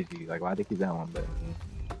the good Digi. Like why they keep that one? But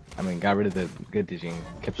I mean, got rid of the good Digi and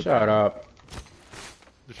kept the. Shut up.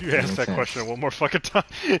 If you ask that question one more fucking time.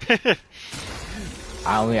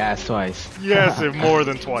 I only asked twice. Yes, if more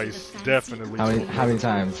than twice, definitely. How many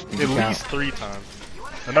times? At least 3 times.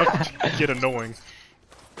 Enough to get annoying.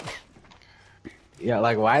 Yeah,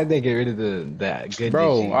 like why did they get rid of that good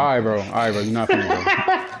Bro, Digi? alright, bro. Alright, bro. You're not funny,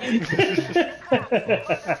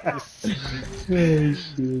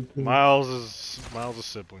 bro. Miles'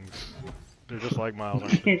 siblings. They're just like Miles,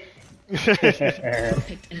 aren't they?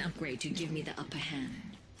 Picked an upgrade to give me the upper hand.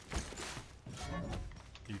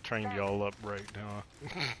 You trained y'all up right now.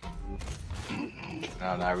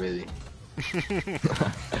 No, not really.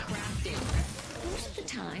 Most of the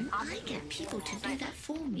time, I get people to do that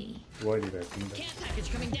for me. Why did I do that? Care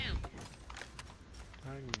package coming down.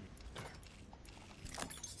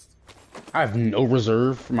 I have no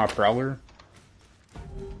reserve for my Prowler.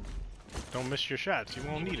 Don't miss your shots. You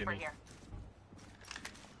won't need any.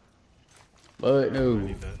 But no.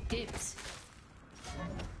 Dips.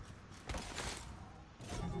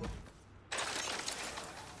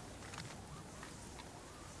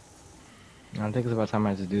 I think it's about time I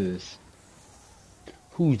had to do this.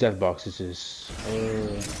 Whose death box is this?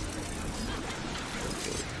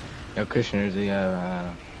 Yo, Kushner,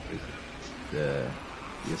 the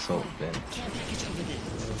assault bin.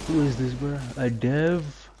 Who is this, bro? A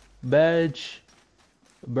dev badge,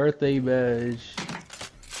 a birthday badge.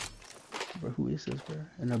 Bro, who is this, bro?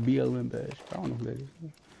 And a BLM badge. I don't know who that is.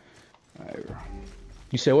 Alright, bro.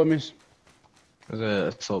 You said what, miss? There's a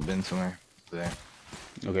assault bin somewhere there.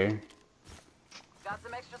 Okay. Got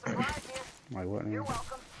some extra supplies here. Like what? You're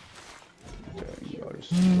welcome.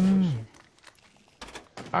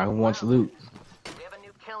 I want loot We have a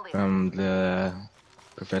new kill leader. from the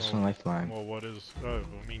professional lifeline. Well, what is? I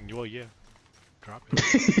mean, well, yeah. Drop it.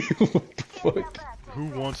 What the fuck? Who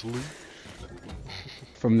wants loot?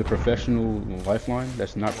 From the professional lifeline?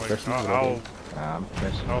 That's not Like, professional. I'm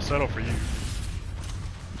professional. I'll settle for you.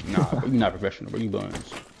 Nah, bro, you're not professional, bro. You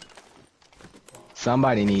buns.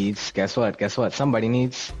 Somebody needs. Guess what? Guess what? Somebody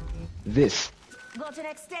needs this. Got an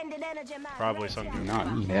extended energy mag. Probably some. Nah,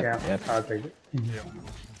 me. Yep. I'll take it.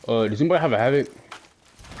 Does anybody have a Havoc?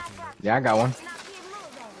 Yeah, I got one.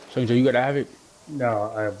 Sanjo, you got a Havoc?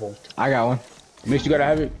 No, I won't. I got one. Miss, you got a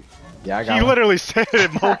Havoc? Yeah, I got He one. literally said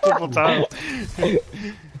it multiple times.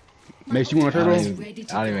 Mace, you want a I turbo?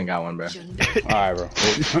 don't even got one, bro. Alright, bro.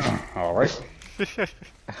 Alright.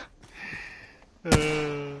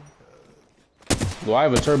 Well, I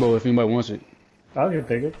have a turbo if anybody wants it. I'll get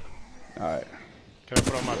take it. Alright. Can I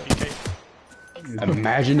put on my PK?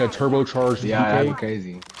 Imagine a turbocharged Yeah, that'd be PK.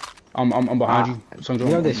 crazy. I'm behind you. Sanjo, You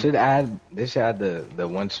know they should add the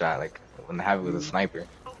one shot like when they have it with a sniper.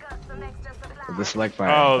 The select fire.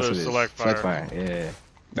 Oh, That's the what it is. select fire. Yeah.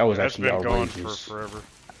 That was That's actually been gone outrageous. for forever.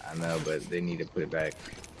 I know, but they need to put it back.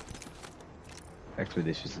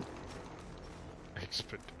 Expeditious.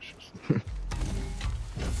 Expeditious.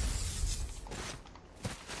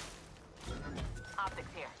 Optics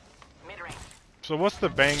here. Mid-range. So what's the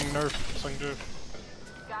bang nerf, Sungju?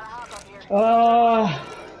 Gotta hop up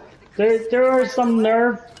here. There are some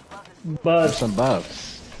nerf, but There's some buffs.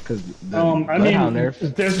 Cause the I mean, Bloodhound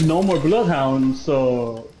nerf. there's no more Bloodhound,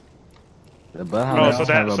 so The Bloodhound Oh, nerf so is kind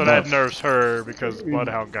that of a so that buff. nerfs her because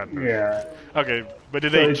Bloodhound got nerfed. yeah. Okay, but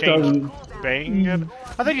did So they it change doesn't- bang yet?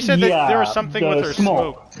 I think you said that there was Yeah, something the with her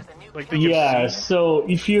smoke. Like they could Yeah, see. so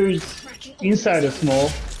if you're inside the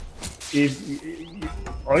smoke, if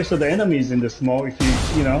also the enemies in the smoke,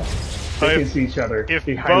 if you know, they can see each other. If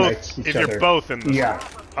They highlight each if other. you're both in the Yeah.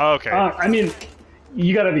 Oh, okay. I mean,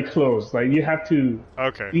 you gotta be close. Like you have to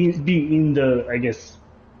Okay. be in the, I guess,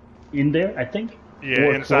 in there. I think. Yeah,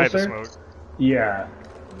 or inside closer. the smoke. Yeah,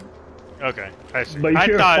 Okay, I see. but if I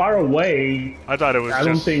you're thought far away, I thought it was I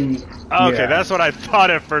don't just. think. Oh, okay, yeah. that's what I thought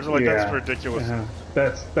at first. Like Yeah. that's ridiculous. Uh-huh.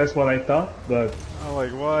 That's what I thought, but I'm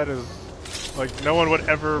like, what is? Like no one would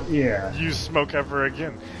ever yeah, use smoke ever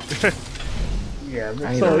again. yeah.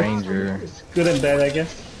 I need so a it's- ranger. It's good and bad, I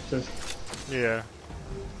guess. Just Yeah.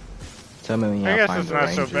 Tell me when I y'all guess find it's the not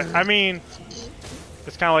so ranger. bad. I mean,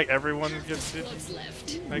 it's kind of like everyone gets it.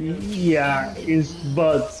 I guess. yeah,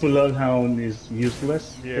 but Bloodhound is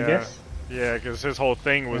useless. I Yeah. guess. Yeah, because his whole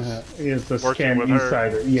thing was Is the working scan with her.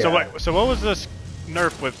 insider. Yeah. So what was this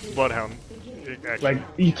nerf with Bloodhound? Actually? Like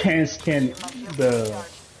you can't scan the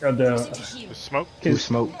The smoke? Who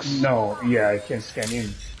smokes? No, yeah, it can scan in.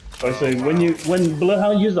 Also, when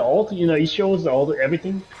Bloodhound uses the ult, you know, it shows all the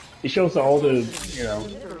everything. It shows all the, you know,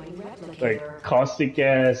 like caustic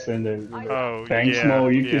gas and the bang yeah,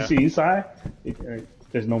 smoke you yeah. can see inside.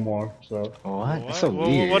 There's no more. So What? That's so Well,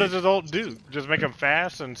 weird. what does his ult do? Just make him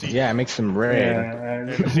fast and see? Yeah, it makes him red. yeah,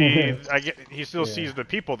 And see, he still sees the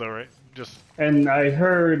people though, right? Just and I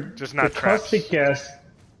heard Just not the traps. caustic gas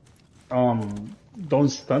don't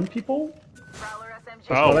stun people. oh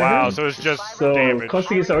what I wow, heard. so it's just So damage.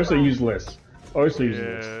 caustic is also useless. Also Yeah,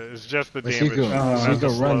 useless. it's just the But damage. she's gonna- not she's the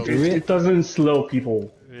gonna run slow. through It doesn't slow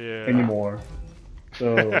people Yeah. anymore.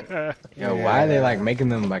 So Yo, why are they like making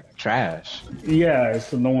them like trash? yeah,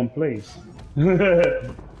 so no one plays.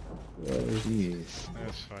 Jeez.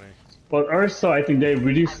 That's funny. But also, I think they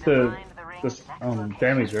reduced the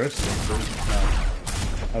damage also. So,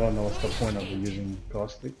 I don't know what's the point of using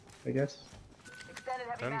caustic. I guess.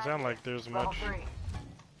 Doesn't sound like there's much.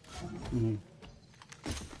 Mhm.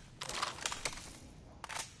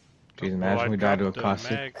 Jeez, imagine we died to a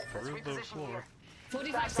caustic. Mag through the floor.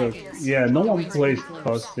 45 So seconds. yeah, no one Rings are plays getting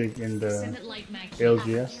close. caustic in the Send it light mag here.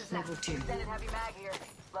 LGS. Level 2.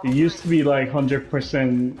 It used to be like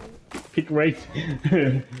 100% pick rate.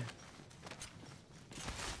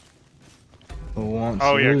 Who wants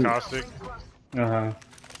Oh yeah, loot? caustic. Uh-huh.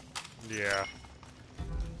 Yeah.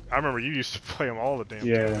 I remember you used to play him all the damn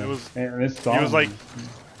Yeah. time. It was and it's he was gone. like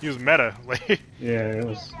he was meta. Like Yeah, it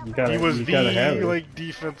was. You gotta, he was you gotta have the it. like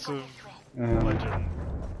defensive Uh-huh. legend.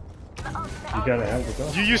 You gotta have the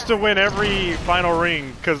ult. You used to win every final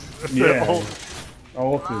ring because Yeah. ult.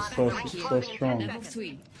 Ult is so strong. Level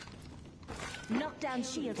 3. Knockdown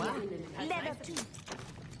shield here. Level 2.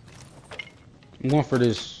 I'm going for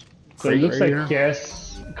this. So it looks right like here.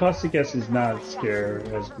 gas. Caustic gas is not scary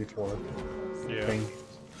as before. Yeah. Thing.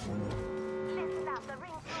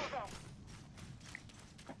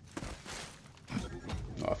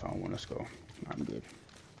 Oh, I found one. Let's go. I'm good.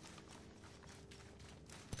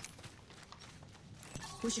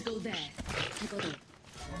 We should go there. I got it.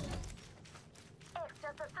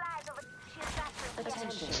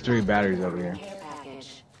 There's 3 batteries over here.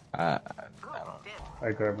 Uh,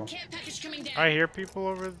 I grab one. Care package coming down. I hear people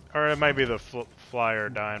over, or it might be the flyer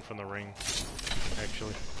dying from the ring.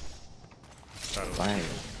 Actually. Fire.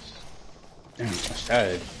 Damn, that's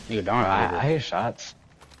sad. Nigga dying. I hear shots.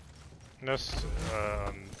 That's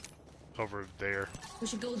over there. We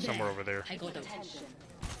should go there. Somewhere over there. I got it.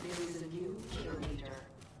 There is a new kill leader.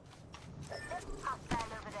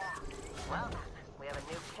 Well, we have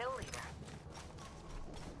a new kill leader.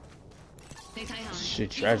 Hey, Taihan.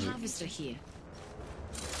 Shit, Fuel tragic. harvester here.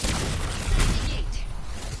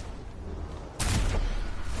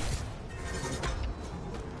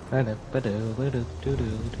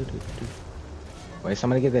 Wait,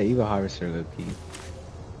 somebody get that Evo Harvester, low key.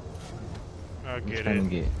 I'll I'm get trying it. to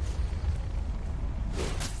get.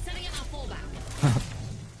 Setting up our fallback.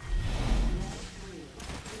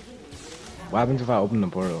 What happens if I open the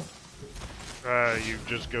portal? You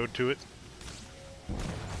just go to it.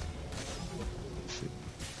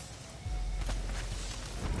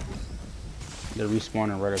 They're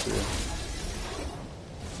respawning right up here.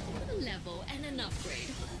 A level and an upgrade.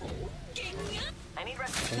 I need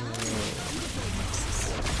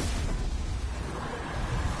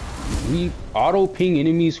We auto ping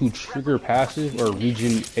enemies who trigger passive or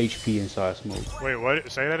regen HP inside smoke. Wait,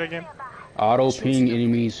 what? Say that again? Auto ping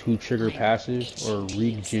enemies who trigger passive or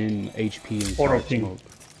regen HP Auto inside ping. smoke.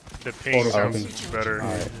 The ping sounds ping. better.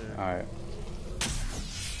 Alright, alright.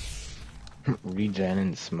 Regen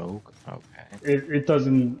and smoke. Okay. It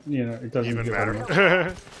doesn't, you know, it doesn't Even give matter. much.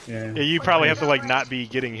 Yeah. Yeah, you probably have to like not be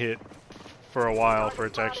getting hit for a while for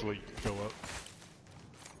it to actually go up.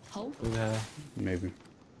 Hope? Yeah. Maybe.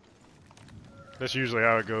 That's usually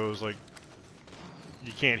how it goes. Like,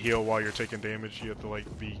 you can't heal while you're taking damage. You have to like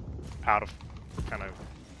be out of kind of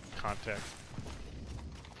contact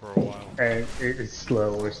for a while. And it's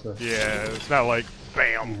slow or stuff. Yeah, it's not like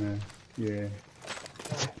bam. Yeah.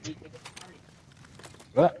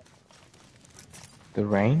 What? The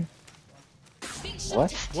rain?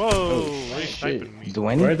 What? Whoa! Oh, they shit. sniping me. The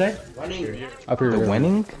winning? Where are they? Running. Up here. The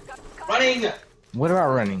winning? Running. What about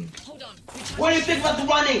running? What do you think about the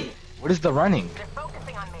running? What is the running?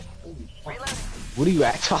 focusing on me. Reloading. What are you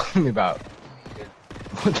talking about?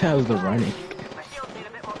 What the hell is the running? My shields need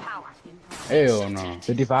a bit more power. Hell no.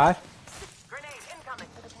 55? Grenade incoming.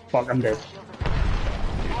 Fuck, I'm dead.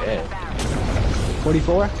 Yeah.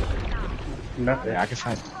 44? Nothing. Yeah, I can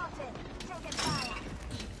find.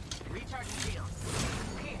 Recharging shields.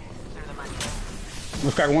 Here, through the money.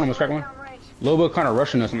 Let's crack one. Let's crack one. Loba kind of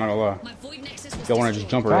rushing us. I'm not gonna lie. My void nexus was Y'all want to just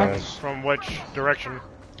jump her ass? From which direction?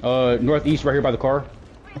 Northeast, right here by the car.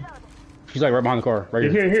 She's like right behind the car, right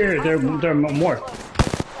here. Here, there are more.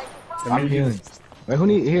 I'm healing. Wait, who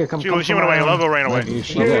need here? Come. She went away. Lobo ran away. Yeah,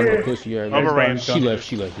 she Here, left. here. Pussy, yeah. Lobo ran. She left.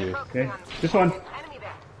 She left. Yeah. Okay, this one.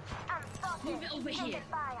 Move it over here.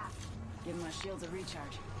 Give my shields a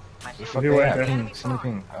recharge. Fuck Here, that. right there. Ping. Send me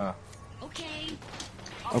ping. Okay.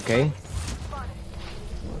 Okay.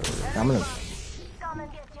 I'm gonna.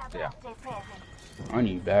 Yeah. I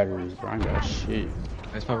need batteries, bro. I ain't got shit.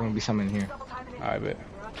 There's probably gonna be some in here. I bet.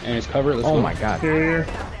 And it's covered. Let's Oh go. my god. Here.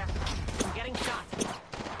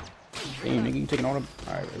 Damn, nigga, you taking all them?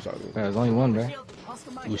 Alright, it's all good. There's only one, bro.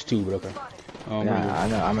 It was two, but okay. Yeah, I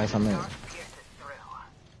know. I made some in.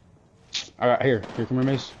 Alright, here. Here, come here,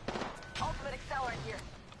 Mace. Ultimate accelerant here.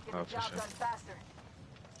 Get Oh, the for job sure. done faster.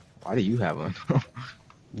 Why do you have one?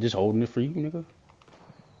 Just holding it for you, nigga.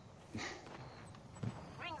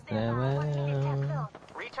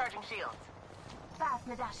 Recharging shields.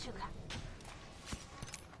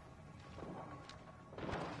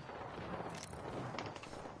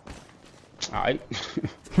 Alright.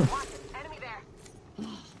 Enemy there.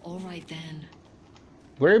 All right then.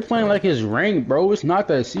 We're playing like it's ranked, bro. It's not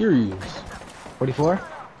that serious. 44?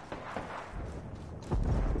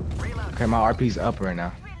 Okay, my RP's up right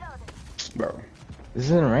now. Bro. This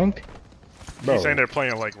isn't ranked? Bro. He's saying they're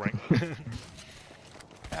playing like rank.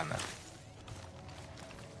 Yeah, no.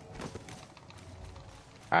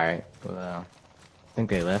 Alright, well, I think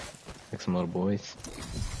they left. Like some little boys.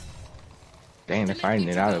 Dang, they're fighting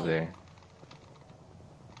it out over there.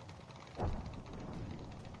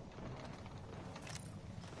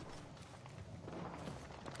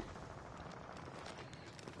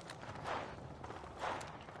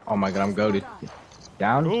 Oh my god, I'm goated.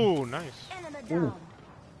 Down? Ooh, nice. Ooh.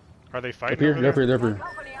 Are they fighting Up here, over there? up here.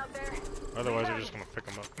 Otherwise, they're just gonna pick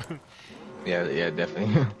them up. Yeah,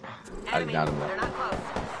 definitely. I doubt him though.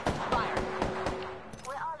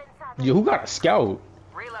 Yo, who got a scout?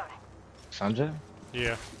 Sanjay?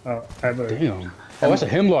 Yeah. Oh, I have a... Damn. Oh, that's a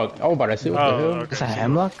hemlock. I was about to say, what the hell? Okay. That's a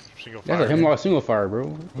hemlock? That's a hemlock single fire, bro.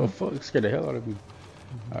 What the fuck? Scared the hell out of me.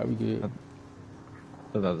 Alright, we good. I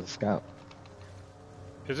thought that was a scout.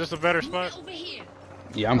 Is this a better spot?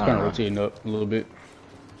 Yeah, I'm kind of rotating up a little bit.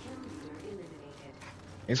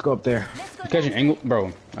 Let's go up there. You catching angle,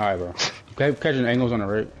 bro. Alright, bro. Okay, catching angles on the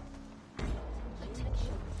right.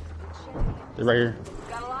 They're right here.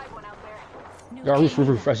 Got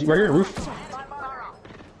roof. I see right here, roof.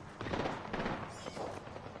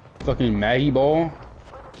 Fucking Maggie ball.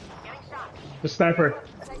 The sniper.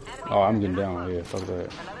 Oh, I'm getting down. Yeah, fuck that.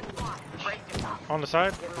 On the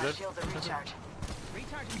side?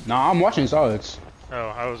 Nah, I'm watching solids. Oh,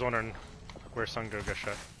 I was wondering where Sungo got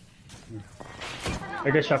shot. I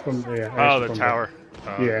got shot from there. Oh, the tower.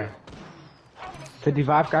 Yeah.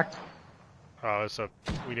 55 crack. Oh, it's up.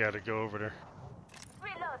 We had to go over there.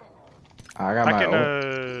 I got I my can,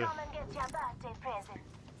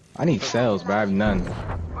 I need cells, but I have none.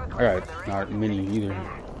 I got not many either.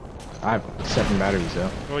 I have 7 batteries though.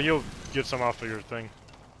 Well, you'll get some off of your thing.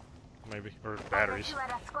 Maybe. Or batteries.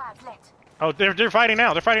 Oh, they're fighting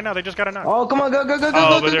now. They're fighting now. They just got a knock. Oh, come on, go.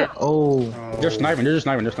 They're sniping. They're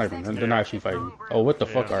sniping. They're not actually fighting. Oh, what the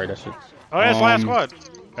fuck? Alright, that's it. Oh, that's last squad.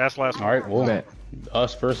 That's last squad. Alright, well,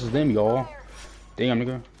 us versus them, y'all. Damn,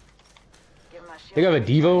 nigga. They got a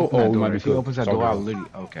Devo? Oh, we might be if he good. opens that door, I'll literally...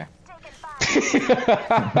 Okay.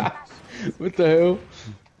 What the hell?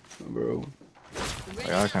 Bro. I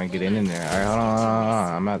gotta kind of get in there. Alright, hold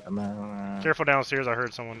on. I'm at... Careful downstairs. I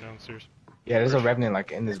heard someone downstairs. Yeah, there's a Revenant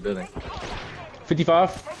like in this building.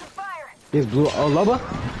 55? Here's blue. Oh, Loba?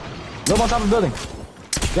 Loba on top of the building.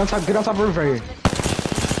 Get on top of the roof right here.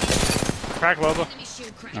 Crack Loba.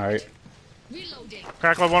 Alright.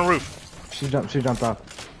 Crack Loba on roof. She jumped off.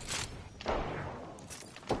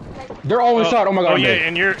 They're all one shot. Oh my god. Oh yeah,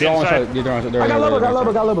 and you're they're all inside. one shot. Yeah, they're on shot. I got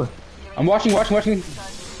Loba. I'm watching.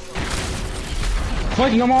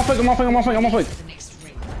 Flanking, I'm on flank.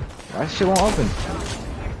 That shit won't open.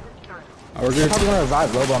 Oh, we're good. I'm probably gonna revive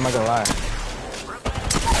Loba, I'm not gonna lie.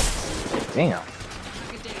 Damn.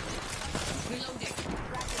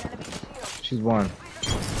 She's one.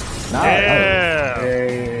 Nah, yeah.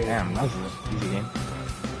 Damn, that was an easy game.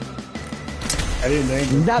 I didn't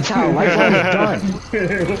think. That's how Lifeline is done.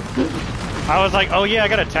 I was like, oh yeah, I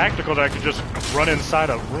got a tactical that I could just run inside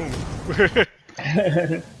a room.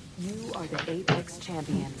 You are the Apex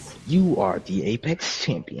champions. You are the Apex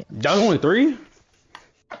champion. That was only 3?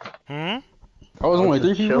 Hmm? I was only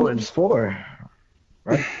 3 people? It's 4.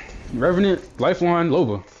 Right? Revenant, Lifeline,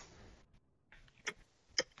 Loba.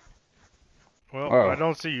 Well, I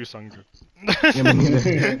don't see you, Sungo.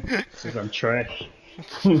 Because I'm trash.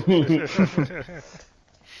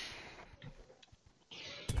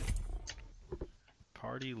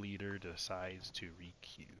 Party leader decides to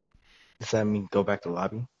re-queue. Does that mean go back to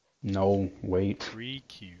lobby? No, wait.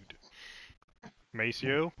 Re-queued.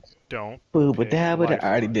 Maceo, don't. Boo, but that I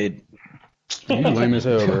already did. You lame as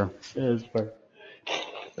hell, bro.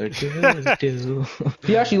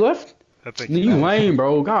 He actually left? You lame,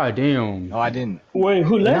 bro. God damn. No, I didn't. Wait,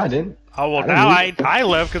 who left? No, I didn't. Oh, well, now I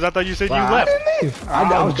left because I thought you said you left. I didn't leave.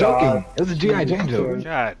 I was joking. It was a G.I. Jane joke.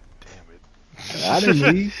 God damn it. I didn't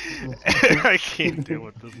leave. I can't deal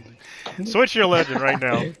with this. Switch your legend right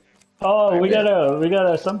now. Oh, we got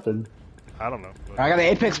a something. I don't know. I got an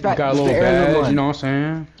Apex badge. Got a little badge, you know what I'm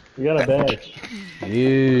saying? We got a badge.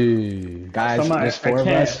 Yeah. Guys, there's 4 of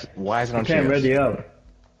us. Why is it on trios? I can't ready up.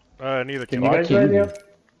 Neither can you guys ready up?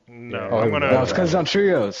 No, I'm gonna. No, it's because it's on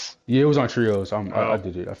trios. Yeah, it was on trios. I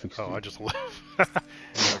did it. I fixed it. Oh, I just left.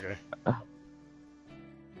 Okay.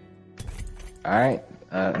 Alright.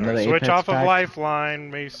 Another Switch Apex off pack. of Lifeline,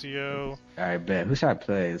 Maceo. Alright, bet. Who should I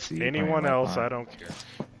play? Let's see. Anyone else, I don't care.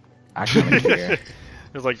 I don't care.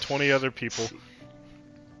 There's like 20 other people.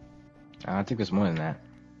 I think there's more than that.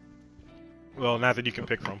 Well, not that you can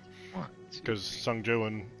pick from. Because Sungjo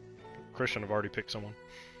and Christian have already picked someone.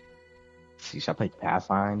 See, should I play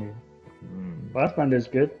Pathfinder? Pathfinder's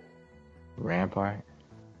good. Rampart.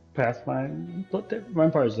 Pathfinder.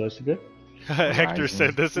 Rampart is also good. Hector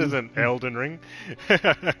said this isn't Elden Ring.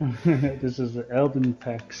 This is the Elden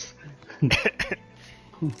Pax. I'm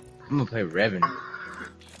gonna play Revenant.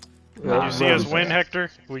 Did you see us win, Hector?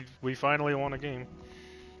 We finally won a game.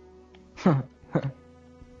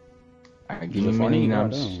 Give me 20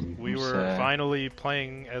 numbers. We were finally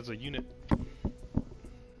playing as a unit.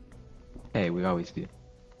 Hey, we always do.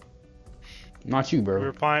 Not you, bro. We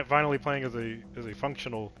were finally playing as a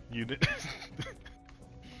functional unit.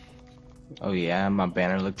 Oh yeah, my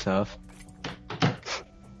banner looks tough.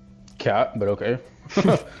 Cap, but okay.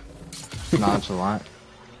 Nonchalant.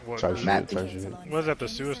 What, Was that the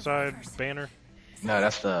suicide banner? No,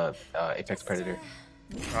 that's the Apex Predator.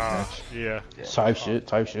 Yeah. Type shit.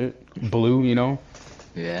 Blue, you know?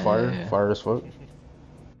 Yeah. Fire as fuck.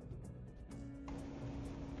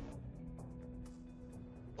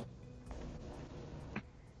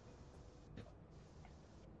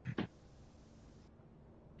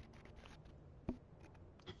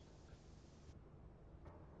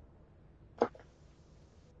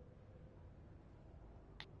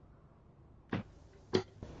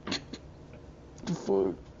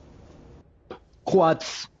 Fuck.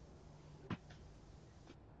 Quads.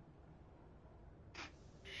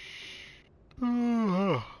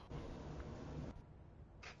 Damn,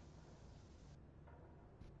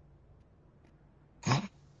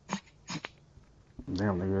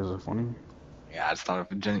 nigga, is it funny? Yeah, I just thought of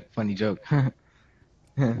a funny joke.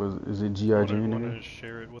 Is it G.I. Jane, Want nigga? to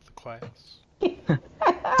share it with the class?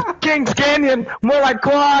 Kings Canyon! More like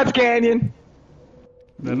Quads Canyon!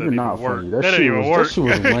 That You're not work. funny. That didn't even work. That shit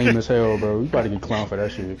was lame as hell, bro. You about to get clowned for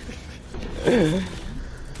that shit.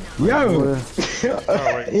 Yo!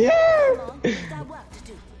 Yeah!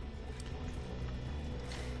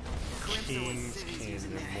 Kings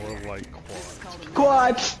Canyon, more like Quads.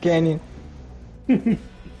 Quads Canyon!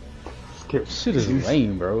 Shit is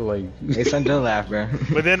lame, bro. Like, it's under laugh, bro.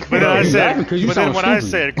 But then when I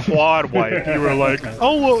said quad wipe, you were like,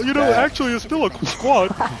 oh well, you know, actually it's still a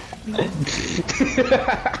squad.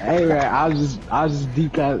 Hey, man, I was just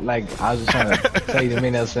deep cut, like I was just trying to tell you to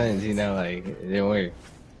make no sense, you know, like it didn't work.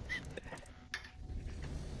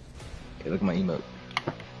 Hey, look at my emote.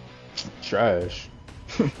 Trash.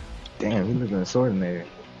 Damn, he looking at a sword in there.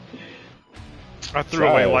 I threw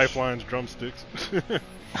away Lifeline's drumsticks.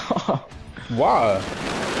 Why?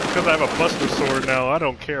 Because I have a Buster sword now. I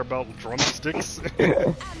don't care about drumsticks.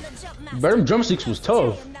 But them drumsticks was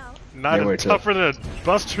tough. Not tougher than a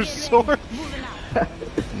Buster sword.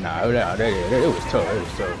 Nah, it was tough. It was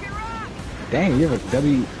tough. Dang, you have a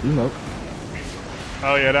W emote.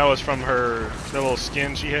 Oh yeah, that was from her the little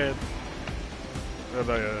skin she had.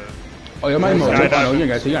 Oh yeah, my emote. I know you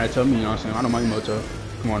gotta tell me. You know what I'm saying? I know my emote tough.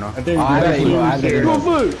 Come on now.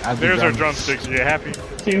 There's our drumsticks. Are you happy?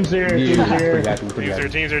 Teams here. Teams here.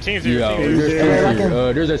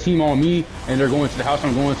 There's a team on me, and they're going to the house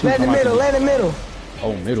I'm going to. Land in the middle.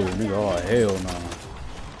 Oh, middle, nigga. Oh, hell no.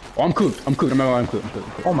 Oh, I'm cooked. I'm cooked. I'm cooked.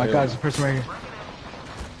 Oh my god, there's a person right here.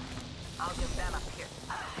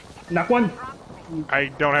 Knock one.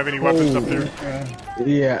 I don't have any weapons up there.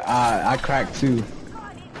 Yeah, I cracked two.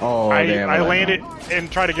 Oh, I landed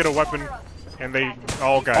and tried to get a weapon, and they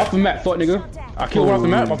all got off the map, fuck nigga. I killed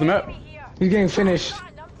one off the map. He's getting finished.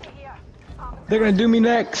 They're gonna do me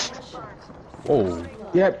next. Oh.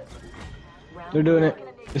 Yep. They're doing it.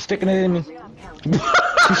 They're sticking it in me.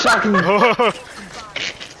 She's shocking me. What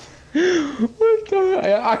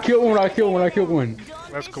the? I killed one.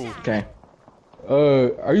 That's cool. Okay.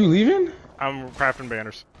 Are you leaving? I'm crafting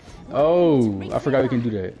banners. Oh, I forgot we can do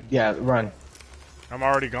that. Yeah, run. I'm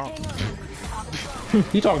already gone.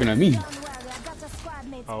 He talking to me.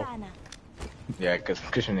 Oh. Yeah, because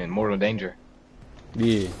Christian in mortal danger.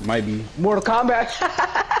 Yeah, might be. Mortal Kombat.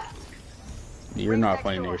 You're not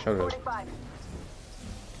playing there. Shut up.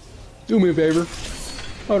 Do me a favor.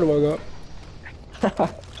 How do I go?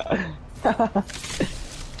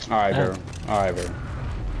 Alright, bro.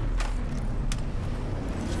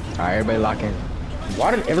 Alright, everybody lock in.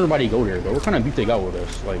 Why did everybody go there, bro? What kind of beef they got with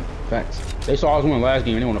us? Like, facts. They saw us win last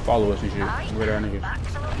game and they want to follow us and shit. Where that nigga?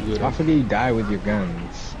 I forget you die with your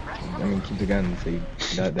guns. I mean, keep the guns so you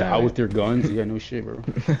don't die. With your guns? Yeah, no shit, bro.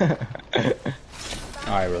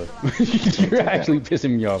 Alright, bro. You're actually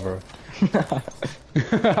pissing me off, bro. Bro,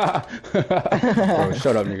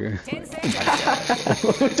 shut up, nigga.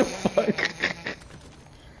 What the fuck?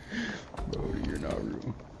 Bro, you're not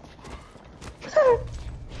real.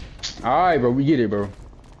 Alright, bro, we get it, bro.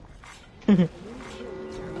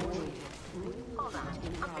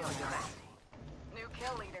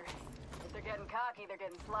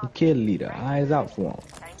 Kill leader, eyes out for him.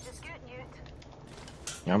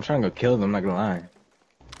 Yeah, I'm trying to go kill them, I'm not gonna lie.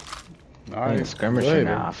 I'm a skirmisher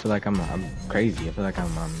now. I feel like I'm crazy. I feel like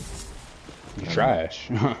I'm trash.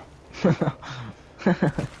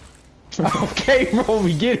 Okay, bro,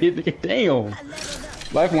 we get it. Damn.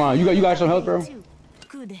 Lifeline, you got some help, bro?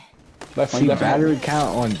 Lifeline, see, battery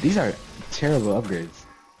count on these are terrible upgrades.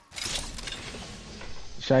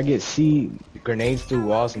 Should I get C grenades through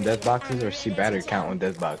walls and death boxes, or C battery count on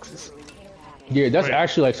death boxes? Yeah, that's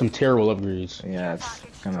actually like some terrible upgrades. Yeah, it's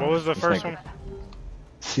kind of. What was the first one?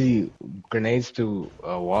 C grenades through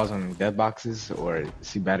walls on death boxes, or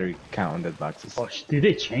C battery count on death boxes. Oh, did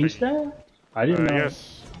they change that? I didn't know.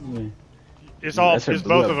 Yes. Yeah. It's all. That's a It's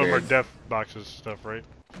blue both of them are upgrade. death boxes stuff, right?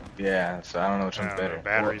 Yeah, so I don't know which one's I don't know, better.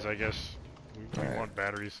 batteries, I guess. We Right. want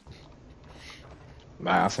batteries.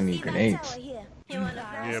 But I also need grenades.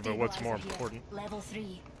 Yeah, but what's more important? Level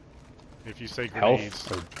 3. If you say grenades,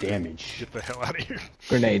 Health or damage? get the hell out of here.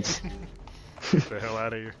 Grenades. Get the hell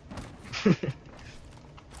out of here.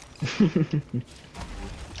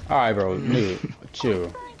 Alright, bro. Nigga,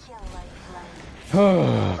 chill.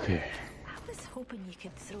 Okay. I was hoping you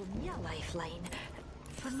could throw me a lifeline.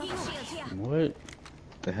 For my What?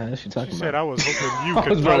 The hell is she talking She about? said I was hoping you I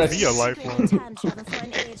could was throw about to me a lifeline.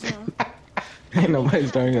 Ain't nobody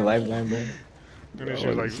throwing a lifeline, bro. And then she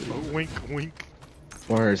was like, oh, wink, wink.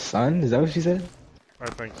 For her son? Is that what she said? I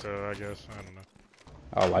think so, I guess. I don't know.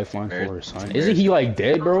 A lifeline for her son. Isn't he like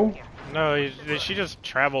dead, bro? No, she just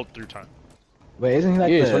traveled through time. Wait, isn't he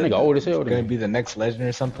like Yeah, the, so nigga old as hell, gonna then. be the next legend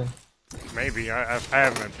or something? Maybe. I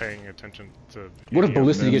haven't been paying attention to... What if any of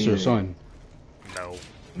Ballistic them. gets her son? No.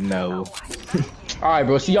 No. Alright,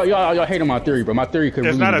 bro. See, y'all hate on my theory, bro. My theory could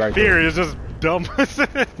It's really not be a right theory, it's just dumb.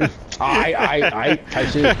 I type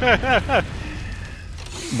shit.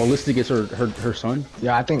 Ballistic gets her son.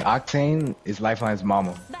 Yeah, I think Octane is Lifeline's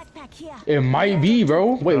mama. It might be,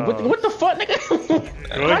 bro. Wait, what the fuck,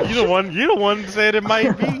 nigga? Well, you the one said it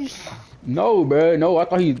might be. No, bro. No, I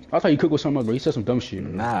thought he cooked with something else, bro. He said some dumb shit.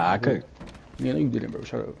 Bro. Nah, I cooked. Yeah, no, you didn't, bro.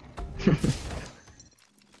 Shut up.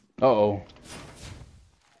 Uh-oh.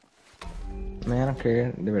 Man, I don't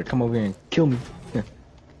care. They better come over here and kill me.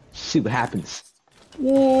 See what happens.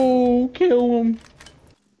 Whoa, kill him.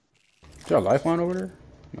 Is there a lifeline over there?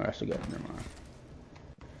 No, that's the guy. Never mind.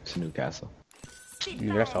 It's Newcastle.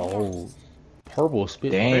 Yeah, that's a whole purple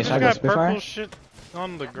spit. Dang, They should I just go got Spitfire? purple shit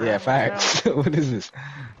on the ground. Yeah, facts. What is this?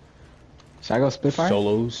 Should I go Spitfire?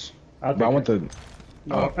 Solos. But I want the...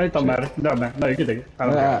 Oh, it don't matter. No, man. No, you can take it. I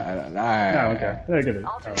don't care. No, okay. No, you can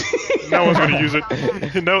take it. No one's gonna use it.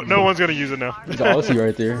 No one's gonna use it now. There's an ulti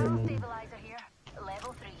right there.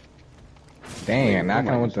 Dang, now I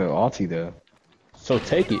kinda want the ulti though. So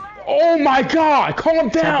take it. Oh my god, calm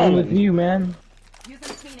What's happening down! with you, man?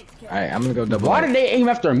 Alright, I'm gonna go double. Why did they aim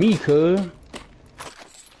after me, cuz?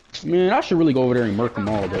 Man, I should really go over there and murk them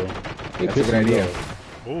all, though. That's a good idea.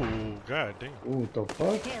 Oh, god damn. Ooh, the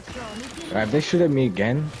fuck? Alright, if they shoot at me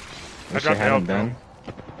again, I which got they haven't the done.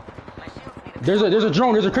 There's a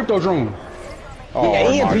drone, there's a crypto drone. Oh,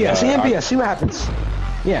 Yeah, my EMPS, God. EMPS, see what happens.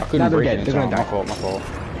 Yeah, Couldn't now they're break it dead. in They're gonna time. die. My fault.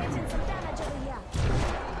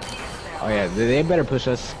 Oh yeah, they better push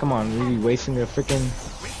us. Come on, we be wasting a freaking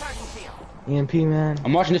EMP, man.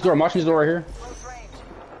 I'm watching this door right here.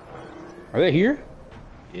 Are they here?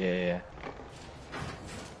 Yeah.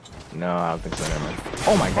 No, I don't think so, never mind.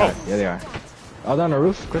 Oh my god, yeah they are. Oh, they're on the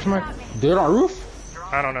roof? Question mark? They're on the roof?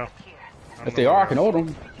 I don't know. If they are, I can hold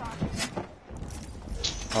them.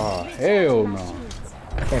 Oh, hell no.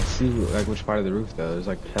 I can't see like which part of the roof though. There's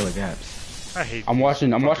like hella gaps. I hate I'm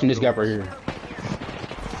watching this gap right here.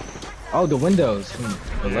 Oh, the windows from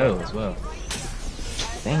below as well.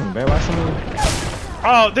 Dang, bro, why someone...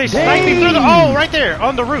 Oh, they sniping through the... Oh, right there,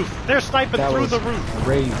 on the roof. They're sniping That through was the roof.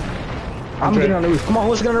 crazy. I'm getting on the roof. Come on,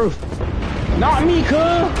 let's get on the roof. Not me, cuz!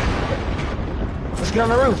 Let's get on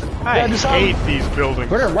the roof. I hate these buildings.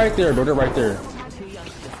 Bro, they're right there, bro. They're right there.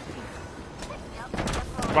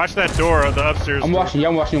 Watch that door of the upstairs. I'm watching. Yeah,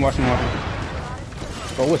 I'm watching.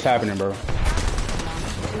 Bro, what's happening, bro?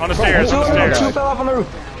 On the stairs, on the stairs. Two fell off on the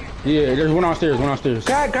roof. Yeah, there's one downstairs.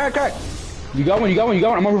 Crack. You got one.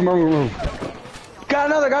 I'm on roof. Got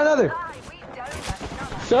another.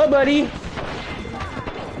 Sup, buddy?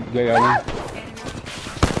 Got one.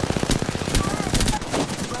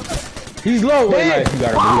 He's low. Wait, nice. You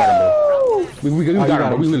got him, bro. We got him,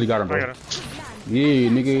 bro. We literally got him, bro. Yeah,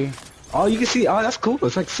 nigga. Oh, you can see. Oh, that's cool.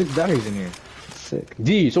 It's like 6 batteries in here. Sick.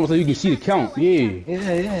 D, it's almost like you can see the count. Yeah.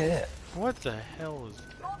 Yeah. What the hell is...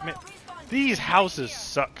 Man, these houses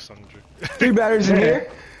suck, Sandra. 3 batteries in here.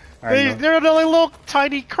 They're a little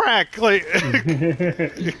tiny crack. Like...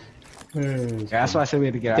 Yeah, that's why I said we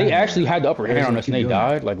had to get out. They actually had the upper hand on us and they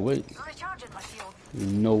died. Like, what?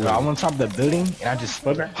 No way. I'm on top of the building and I just...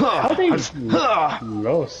 How they lost?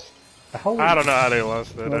 I don't know how they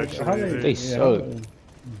lost that, actually. They suck.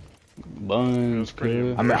 Buns,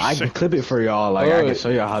 cuz. I mean, I can clip it for y'all. Like, I can show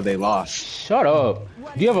y'all how they lost. Shut up.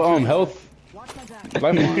 Do you have a health?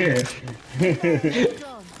 Lifeline?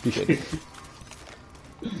 Appreciate it.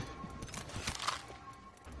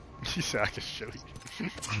 He said I can show you.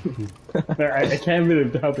 I can't really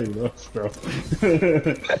help it, bro. 45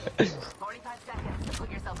 seconds to put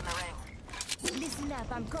yourself in the ring. Listen up,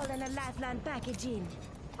 I'm calling a lifeline package in.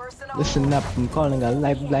 Listen up, I'm calling a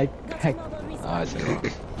lifeline pack. Oh, I said it wrong.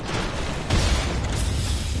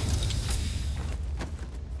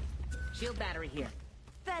 Shield battery here.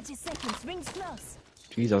 30 seconds, rings close.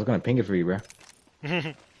 Jeez, I was gonna ping it for you, bro.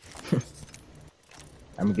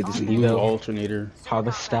 I'm gonna get this Blue email. alternator.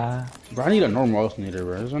 Harvester. Bro, I need a normal alternator,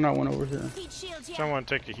 bro. Is there not one over here? Heat shield here. Someone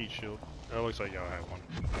take a heat shield. It looks like y'all have one.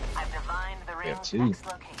 I've divined the Yeah, ring's two. next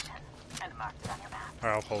location and marked it on your map.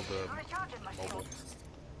 Alright, I'll hold the Recharging my mobile. shield.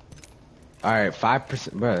 Alright,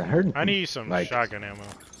 5%. Bro, her. I need some like, shotgun ammo.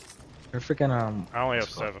 Her freaking I only have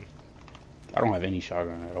 7. I don't have any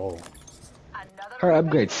shotgun at all. her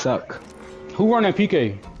upgrades suck. Who run that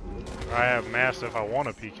PK? I have massive. I want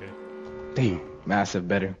a PK. Damn. Massive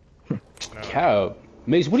better. No. Cab.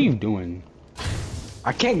 Mace, what are you doing?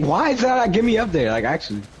 I can't. Why is that not get me up there? Like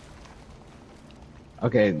actually.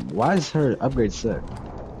 Okay, why is her upgrade suck?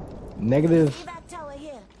 Negative Evac tower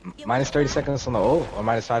here. minus 30 seconds on the ult or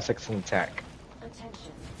minus 5 seconds on the attack.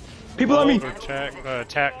 People on me.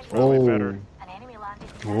 Attack probably better.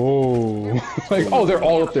 Oh. Like, oh, they're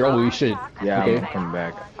all up there. Holy shit. Yeah, Okay. I'm coming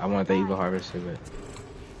back. I want the evil harvester, but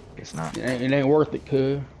it's not. It ain't worth it,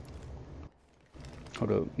 cuz.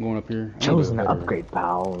 Hold up, I'm going up here. Chosen an upgrade,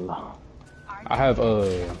 pal. I have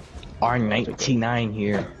R99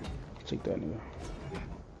 here. Take that nigga.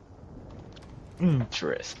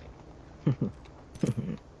 Interesting.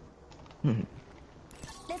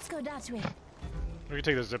 Let's go that way. We can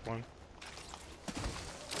take the zip line.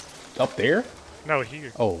 Up there? No,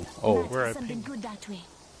 here. Oh. We're at Something pink. good that way.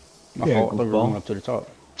 My Yeah, fault. I thought we were goofball. going up to the top.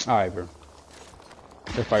 Alright, bro.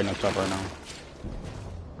 They're fighting up top right now.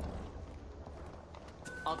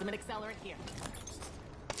 Ultimate accelerant here.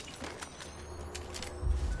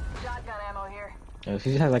 Shotgun ammo here. Yo,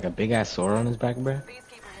 he just has like a big ass sword on his back, bro.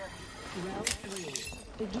 Peacekeeper here.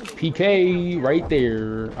 PK right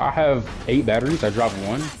there. I have 8 batteries. I dropped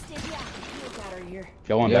 1. If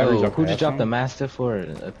y'all want batteries, Yo, I'll who just pass dropped the some. Mastiff for a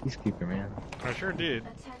peacekeeper, man? I sure did.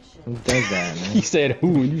 Who does that, man? He said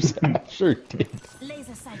who, and you said I sure did.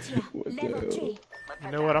 Laser sight here. Level 3.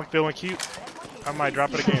 You know what? I'm feeling cute. I might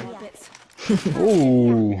drop it again.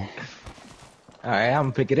 Ooh. Alright, I'm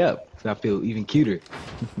gonna pick it up, so I feel even cuter.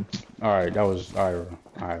 Alright, that was... Alright, bro.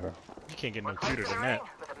 Alright, bro. You can't get no cuter than that.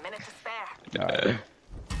 With a minute to spare. Alright.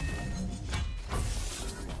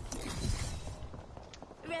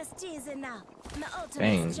 Rest easy now. My ultimate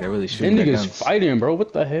Dang, is they're really Them shooting their niggas guns. fighting, bro.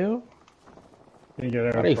 What the hell? You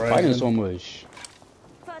get Why they fighting so much?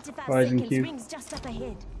 45 Rising seconds, cube. rings just up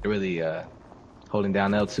ahead. They're really holding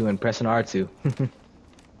down L2 and pressing R2.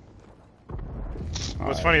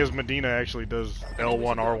 What's funny is Medina actually does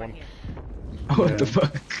L1, R1. What the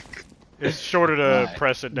fuck? It's shorter to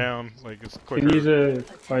press it down. Like, it's quicker. Can use a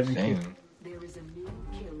rising cube.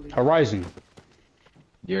 Damn. Horizon.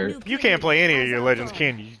 You can't play any of your legends,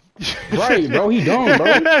 can you? Right, bro. He dumb,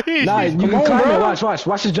 bro. Nah, you Come can on, climb bro. it.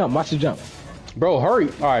 Watch his jump. Watch his jump. Bro, hurry.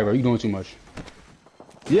 Alright, bro. You doing too much.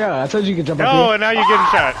 Yeah, I told you you could jump up Oh, here. and now you're getting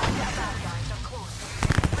shot.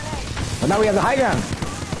 But now we have the high ground.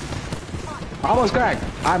 Almost cracked.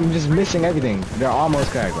 I'm just missing everything. They're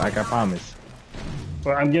almost cracked, like I promised.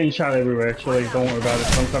 Well, I'm getting shot everywhere, actually. Don't worry about it.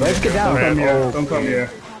 Don't come Let's here. get down. Don't come here. Oh, Don't come here.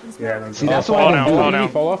 Yeah, don't See, come. that's fall why I down, didn't do fall it. down.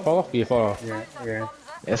 Fall off, fall off. Yeah, fall off. Yeah.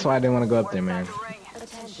 That's why I didn't want to go up there, man.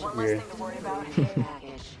 Yeah.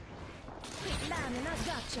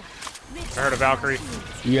 I heard a Valkyrie.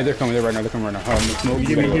 Yeah, they're coming. They're right now. They're coming right now. Smoke.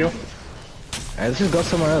 Give me a heal. Alright, let's just go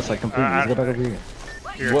somewhere else, like completely. Let's go back over here.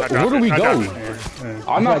 Here, Where I dropped do it. we I go? dropped it.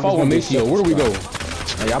 I'm not following Maceo. Where do we go?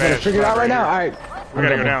 Hey, y'all better figure it out right now. Alright. We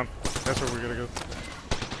gotta go down. That's where we're gonna go.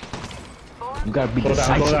 You gotta be Go down,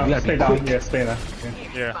 decisive. go You down. gotta Stay be down. quick. Yeah, stay down.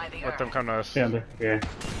 Yeah, let them come to us. Stay under. Yeah.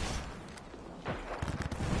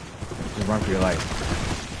 Just run for your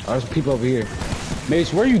life. Oh, there's people over here.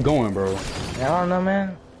 Mace, where are you going, bro? Yeah, I don't know,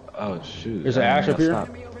 man. Oh, shoot. There's an ash up here?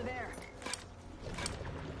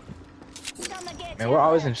 Man, we're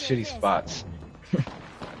always in shitty spots.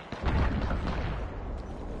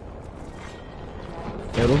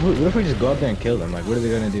 Yeah, what if we just go up there and kill them? Like, what are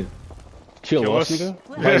they gonna do? Kill us, us?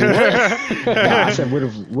 nigga? Nah, I said, what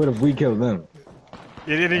if we kill them?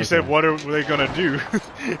 And you said, what are they gonna do?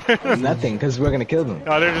 Nothing, because we're gonna kill them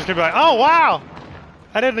Oh, they're just gonna be like, oh wow!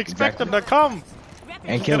 I didn't expect them to come!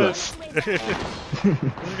 and kill us. They're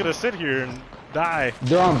just gonna sit here and die.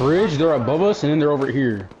 They're on bridge. They're above us, and then they're over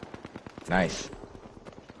here. Nice.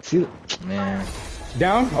 See, man.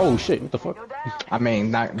 Down? Oh shit! What the fuck? I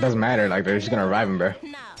mean, doesn't matter. Like, they're just gonna revive him, bro.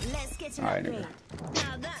 Now, let's get an Alright, upgrade. nigga.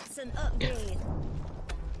 Now that's an upgrade.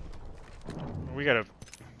 We gotta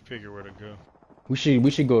figure where to go. We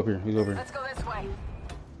should go up here. He's over here. Let's go this way.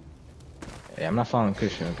 Hey, I'm not following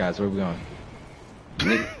Christian, guys. Where we going?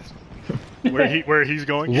 Where he's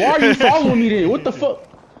going? Why are you following me then? What the fuck?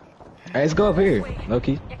 Hey, let's go up here,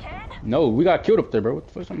 Loki. No, we got killed up there, bro. What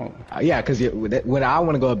the fuck's I'm on? Yeah, because when I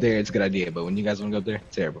want to go up there, it's a good idea. But when you guys want to go up there,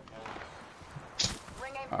 it's terrible.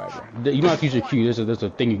 Alright, bro. You don't have to use your Q. There's a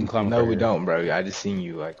thing you can climb up. No, we don't, bro. I just seen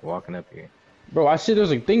you like walking up here. Bro, I said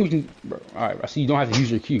there's a thing we can. Bro, alright, I see you don't have to use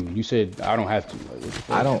your Q. You said I don't have to. Like,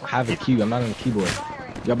 I don't have a Q. I'm not on the keyboard.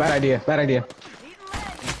 Yo, bad idea. Bad idea.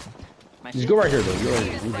 Just go right here, though. Go right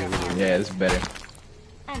here. Yeah, this is better.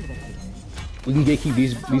 We can gatekeep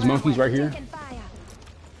these monkeys right here.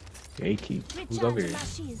 Gatekeep? Who's over here?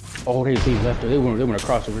 Oh, they left. They went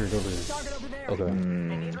across over here.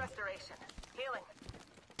 Okay.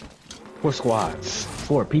 4 squads.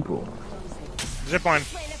 4 people. Zipline.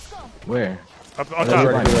 Where? Up Right top.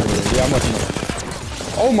 here. Yeah, I'm watching.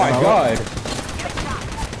 Oh my god.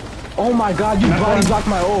 Oh my god, you body blocked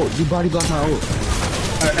my ult. You body blocked my ult.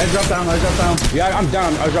 I dropped down. Yeah, I'm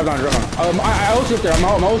down. I dropped down. I ult's up there.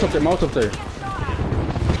 My ult's up there.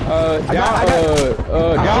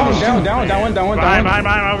 Down one.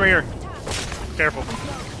 Behind, over here. Careful.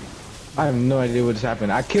 I have no idea what just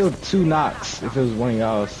happened. I killed 2 knocks if it was one of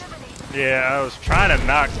y'all's. Yeah, I was trying to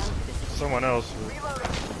knock someone else.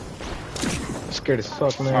 I'm scared as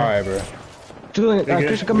fuck, man. Alright, bro. Julian,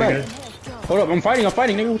 Christian, come back. Hold up, I'm fighting,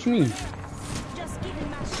 nigga. What you mean?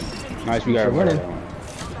 Nice, we got it. Running.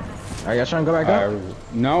 Are y'all trying to go back up?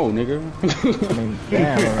 No, nigga. I mean,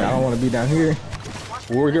 damn, man, I don't want to be down here.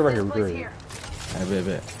 We're good right here. I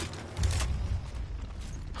bet.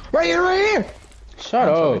 Right here! Shut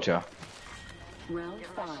up. Y'all.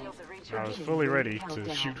 I was fully ready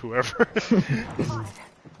to shoot whoever.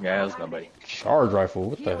 Yeah, let's go, buddy. Charge rifle,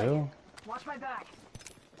 what the hell?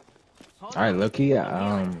 Alright, Loki,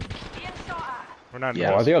 We're not.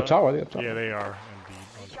 Yeah, are they up top? Yeah, they are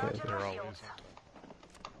indeed. They're all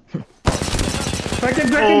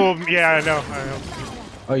Oh, yeah, I know.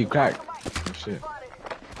 Oh, you cracked. Oh, shit.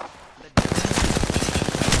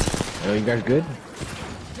 Yo, you guys good?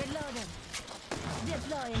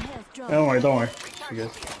 Don't worry. I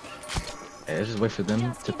guess. Yeah, let's just wait for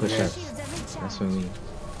them to push up. That's when we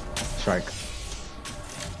strike.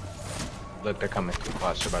 Look, they're coming.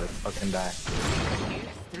 Watch, they're about to fucking die.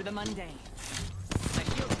 Through the mundane.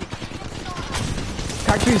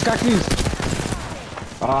 Crack fuse!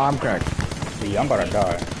 Oh, I'm cracked. Yeah, I'm about to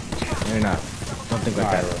die. No, you're not. Don't think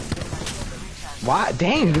like that. Why?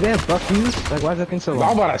 Dang, do they have buff fuse? Like, why is that thing so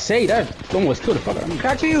long? I'm about to say that almost killed the fuck out of me.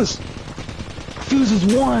 Crack fuse! Fuse is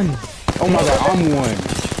 1! Oh my god, I'm 1.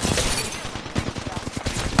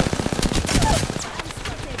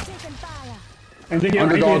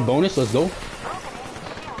 Underdog bonus, let's go.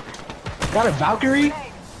 Got a Valkyrie?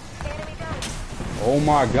 Oh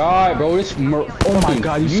my god, bro, this oh my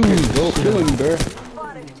god, you bro, killing me, bro.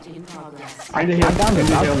 I'm down to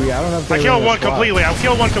Valkyrie. I don't know if I killed one completely.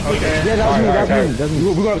 Yeah, that was me.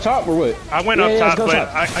 We going up top or what? I went up top, but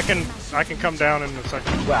I can come down in a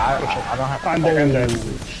second. Well, I don't have.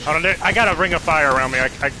 I'm there. I got a ring of fire around me. I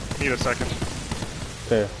need a second.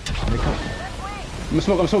 Okay. I'm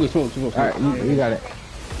smoking. Alright, you got it.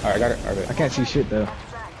 Alright, I got it. I can't see shit though.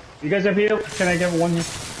 You guys have healed? Can I get one? Make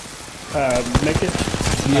it?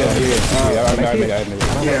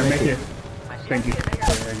 Yeah, make it. Thank you.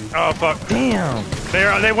 Oh fuck! Damn.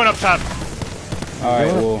 They went up top.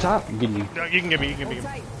 Alright, well, top. You can get me.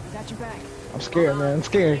 I'm scared, man. I'm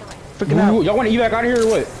scared. Freaking out. Y'all want to evac out of here or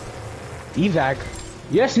what? Evac?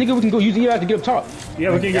 Yes, nigga, we can go use the evac to get up top.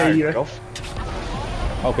 Yeah, we can get evac.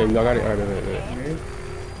 Okay, y'all got it. Alright.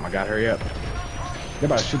 Oh my god, hurry up. They're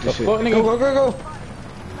about to shoot this shit. Fuck, nigga. Go.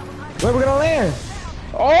 Where we gonna land?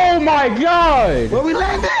 Oh my god! Where we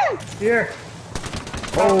landing? Here.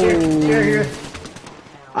 Oh. Here.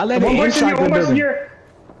 I landed inside the building. Here.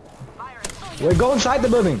 Wait, go inside the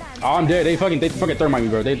building. Oh, I'm dead. They fucking thermite me,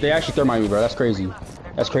 bro. They actually thermite me, bro. That's crazy.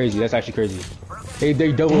 That's actually crazy.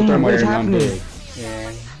 They double thermite me and I'm dead.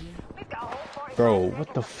 Yeah. Bro,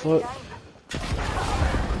 what the fuck?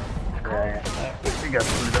 We got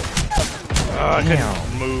screwed up. I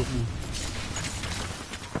couldn't move.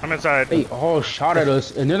 I'm inside. They all shot at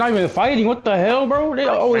us, and they're not even fighting. What the hell, bro? They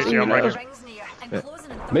always Macy, I'm right here.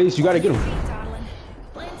 Mace, you gotta get him.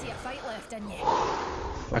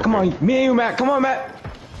 Come on, me and you, Matt. Come on, Matt.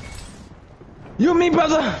 You and me,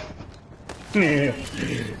 brother. Yeah.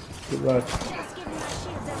 Good luck.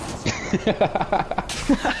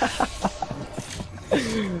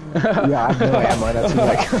 Yeah, I have no ammo. That's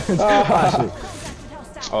like,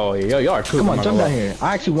 Oh yeah, y'all are cooking. Come on, jump down here.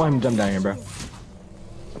 I actually want him to jump down here, bro.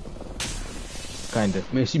 Kinda.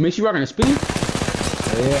 Man, she rocking a spinny?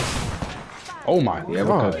 Yeah. Oh my yeah,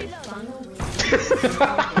 god.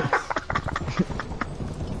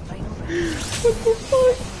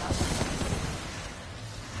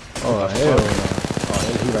 Oh hell no. Oh,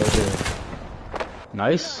 he right there.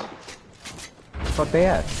 Nice. Fuck they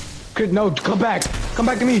at? No, come back. Come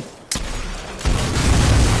back to me.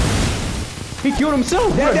 He killed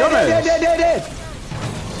himself. Dead.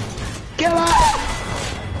 Kill him.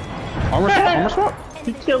 Armor swap.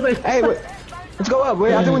 He killed it. Hey, wait. Let's go up.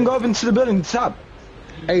 Wait, I think we can go up into the building. Stop.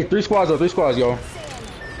 Hey, 3 squads, yo.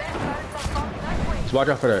 So watch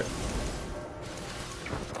out for that.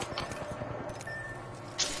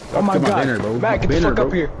 Oh my god. Dinner, bro. Matt, get the fuck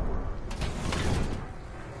up here.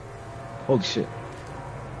 Holy shit.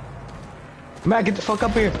 Matt, get the fuck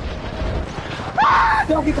up here. Ah!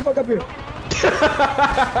 No, get the fuck up here.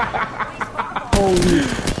 Holy.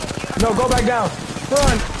 No, go back down.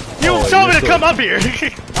 Run. You told me to come up here.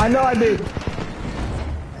 I know I did.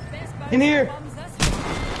 In here.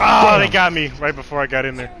 Oh, they got me right before I got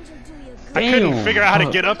in there. Damn. I couldn't figure out how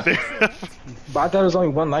to get up there. But I thought it was only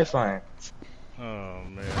one lifeline. Oh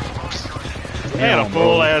man. They had a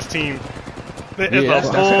full ass team. It's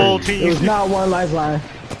a full team. It was not one lifeline.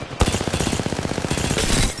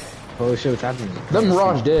 Holy shit, what's happening? That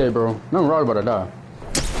Mirage dead, bro. That Mirage about to die.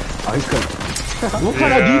 Oh, he's good. What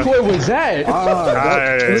kind of decoy was that? It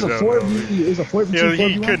was a 4v. It was a 4v2. Yeah,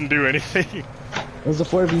 he couldn't do anything. It was a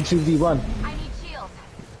 4v2v1. I need shields.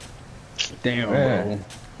 Damn, Man. bro.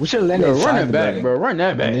 We should have landed inside run the it back, building. bro. Run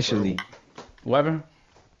that back. Initially. Weapon?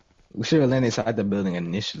 We should have landed inside the building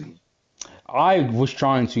initially. I was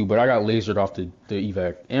trying to, but I got lasered off the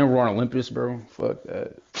evac. And we're on Olympus, bro. Fuck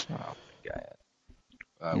that. Oh, God.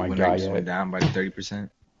 My win guy rate just went down by 30%.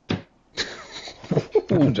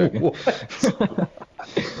 I'm joking.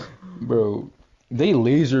 Bro, they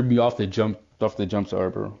lasered me off the jump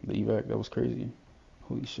site, bro. The evac, that was crazy.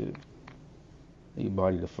 Holy shit. They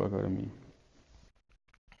bodied the fuck out of me.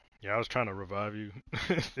 Yeah, I was trying to revive you.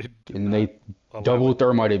 And they double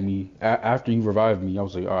thermited me after you revived me. I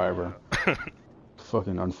was like, all right, bro.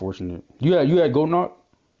 Fucking unfortunate. You had Gold Knock?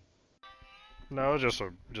 No, just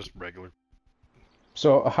regular.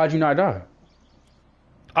 So how'd you not die?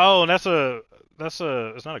 Oh, and it's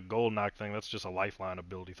not a gold knock thing. That's just a lifeline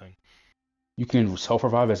ability thing. You can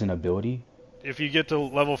self-revive as an ability? If you get to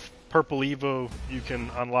level purple Evo, you can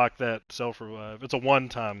unlock that self-revive. It's a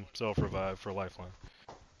one-time self-revive for lifeline.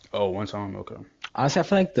 Oh, one time? Okay. Honestly, I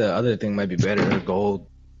feel like the other thing might be better. Gold.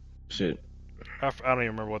 Shit. I don't even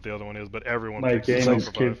remember what the other one is, but everyone My picks games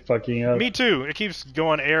self-revive. keep fucking up. Me too. It keeps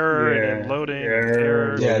going error and loading.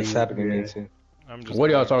 Error. Yeah, it's happening to me too. What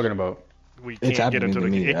are y'all talking about? We can't get into the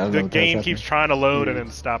game. The game keeps trying to load and then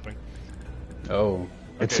stopping. Oh.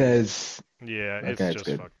 It says. Yeah, it's okay, just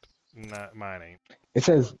good. fucked. Not mine ain't. It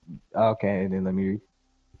says. Okay, then let me read.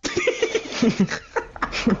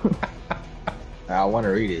 I want to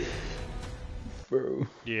read it. Bro.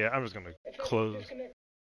 Yeah, I'm just gonna close.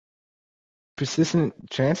 Persistent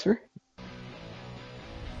transfer?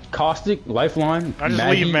 Caustic, Lifeline, I just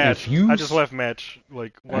Maggie, leave match. Infuse? I just left match.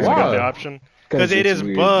 Like once Why? I got the option, because it is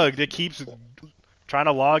weird. bugged. It keeps trying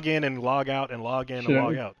to log in and log out and log in and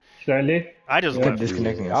log out. Should I leave? I just Yeah. left.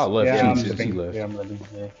 Disconnecting us. I left. Yeah, I'm She leaving. left. Yeah, I'm leaving.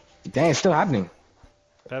 Yeah. Dang, it's still happening.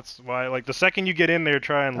 That's why, like, the second you get in there,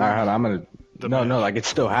 try and leave. Alright, hold on, I'm gonna. The No, match. like it's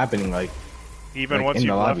still happening. Like, Even like, once in you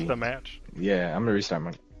the left lobby. the match. yeah, I'm gonna restart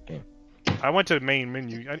my game. I went to the main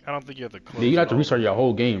menu. I don't think you have to close. Yeah, you it have to all. restart your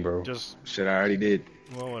whole game, bro. Just Shit, I already did.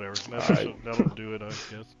 well, whatever. Alright. That'll do it, I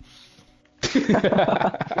guess.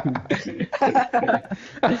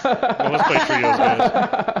 Well, let's play trios,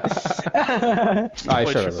 guys. Alright,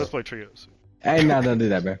 shut up. Let's play trios. Hey, no, don't do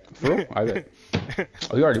that, bro. For real? I bet.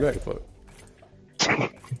 Oh, you already back, fuck.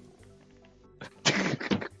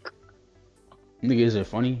 Nigga, is it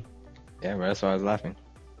funny? Yeah, bro, that's why I was laughing.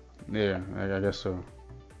 Yeah, I guess so.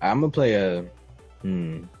 I'm gonna play a.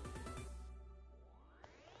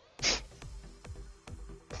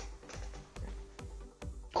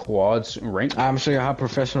 Quads rank. I'm show you how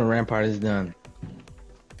professional Rampart is done.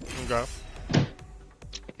 Okay.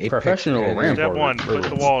 Professional Rampart. Step 1, put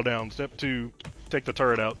the wall down. Step 2, take the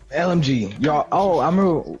turret out. LMG, y'all. Oh, I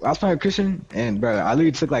remember I was playing with Christian, and bro, I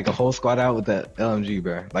literally took like a whole squad out with that LMG,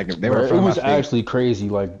 bro. Like they were. Bro, it from was my face. actually crazy.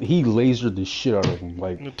 Like he lasered the shit out of them.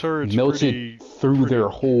 Like The turret's melted through their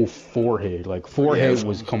whole forehead. Like forehead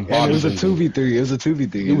was combined. And it was a 2v3. It was a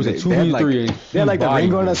 2v3. It was a 2v3. They had like the bodied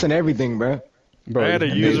ring on him. us and everything, bro. Bro, I had a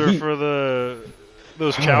and user he- for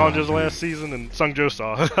those challenges last season, and Sung Jo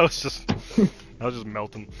saw. I was just I was just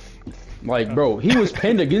melting. Like, bro, he was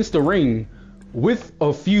pinned against the ring with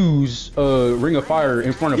a fuse ring of fire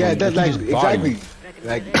in front of him. Yeah, that's like, exactly. Him.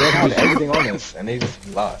 Like, they had everything on us, and they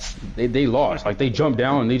just lost. They lost. Like, they jumped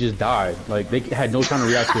down and they just died. Like, they had no time to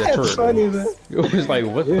react to that turret. That's funny, man. It was like,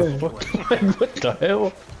 what the fuck? Like, what the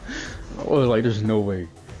hell? I was like, there's no way.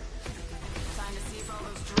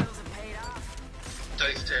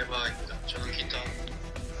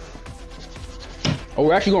 Oh,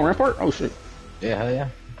 we're actually going Rampart? Oh, shit. Yeah, hell yeah.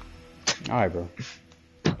 Alright, bro.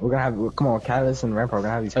 We're gonna have, come on, Catalyst and Rampart, we're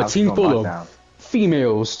gonna have these a team full of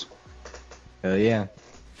females. Hell yeah.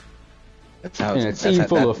 That's how and a team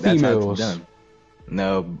full of females. Done.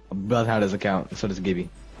 No, Bloodhound doesn't count, so does Gibby.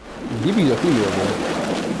 Gibby's a female,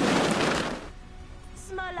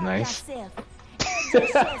 bro. Nice.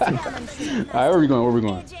 Alright, where we going? Where we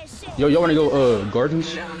going? Yo, y'all wanna go,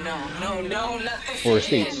 Gardens? No, or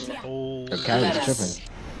Estates? Oh, Catalyst tripping.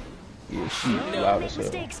 Yeah, she loud as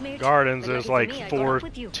hell. Gardens, there's like 4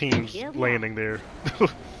 teams landing there. You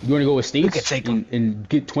wanna go with States and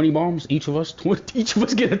get 20 bombs? Each of us? Each of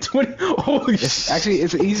us get a 20? Holy shit. Actually,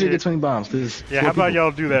 it's easier to get 20 bombs. Yeah, how about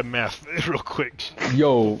y'all do that math real quick?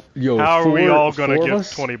 Yo. How are we all gonna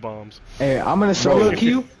get 20 bombs? Hey, I'm gonna solo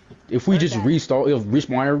queue. If we just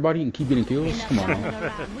respawn everybody and keep getting kills, come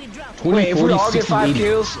on. 20, wait, if 40, we all 60, get 5 80.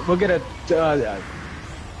 kills, we'll get a.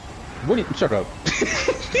 What? Shut up,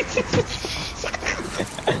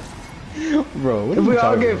 bro. What if we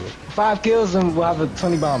all get about? 5 kills, then we'll have a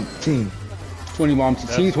 20 bomb team. 20 bomb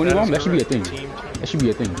team, 20 bomb. That should be a thing. Team. That should be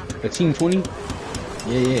a thing. A team 20.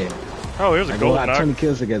 Yeah. Oh, here's a Like gold we'll have knock. 20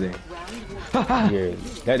 kills together. Yeah,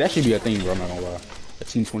 that should be a thing, bro. I'm not gonna lie. A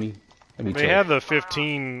team 20. They have the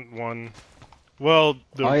 15 one. Well,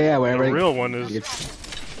 the, the real one is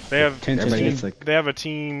they have 10 they have a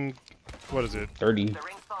team. What is it? 30.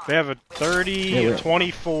 They have a 30, a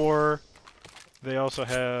 24. They also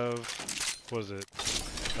have what is it?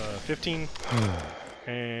 15.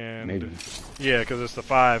 And maybe. Yeah, because it's the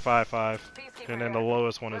 5, 5, 5, and then the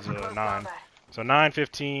lowest one is a 9. So 9,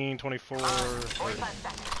 15, 24. 30.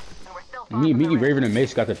 Me, Raven, and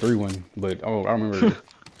Mace got the 3-1, but I don't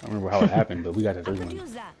remember how it happened, but we got the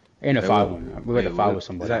 3-1 and the 5-1. We got the 5 with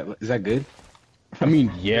somebody. Is that good? I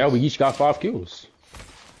mean, yeah, we each got 5 kills.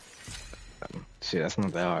 Shit, that's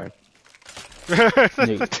not that hard.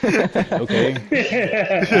 Okay.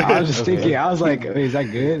 I was just thinking. I was like, "Wait, is that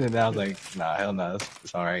good?" And I was like, "Nah, hell no,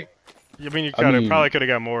 it's all right." I mean, you probably could have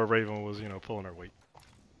got more if Raven was, pulling her weight.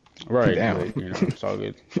 Right. Damn. But, it's all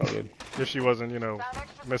good. It's all good. If she wasn't,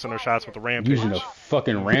 missing her shots with the rampage. Using a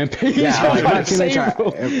fucking rampage. Yeah, like, my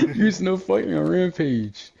teammate using a fucking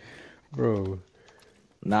rampage, bro.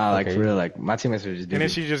 Nah, like for real, like my teammates are just. And then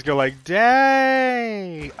she just go like,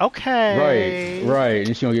 "Dang, okay." Right,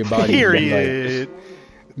 and she don't get bodied. Period.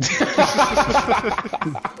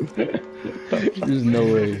 There's no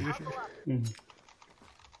way.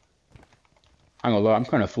 I'm gonna lie, I'm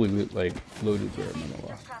kind of fully loaded there. I'm not gonna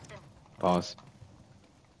lie. Pause.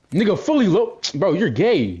 Nigga, fully loaded, bro. You're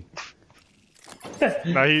gay.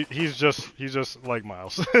 No, he's just like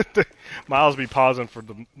Miles. Miles be pausing for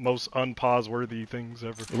the most unpause-worthy things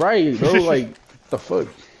ever. Right, bro. Like the fuck.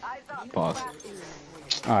 Pause.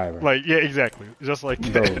 Alright, bro. Like, yeah, exactly. Just like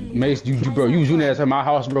bro, Mace, you was doing that at my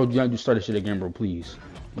house, bro. Do not start this shit again, bro. Please.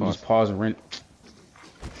 Just pause and rent.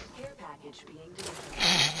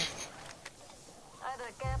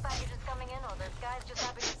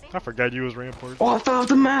 I forgot you was Rampart. Oh, I fell off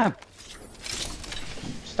the map.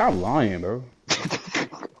 Stop lying, bro.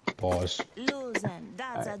 Pause. Losing,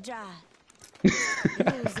 that's a draw.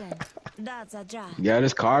 Losing, that's a draw. Yeah,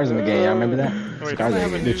 there's cars in the game. Y'all remember that? Wait, Cars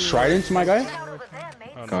in the The game. Tridents, my guy.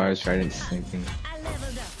 Cars, Tridents, same thing. I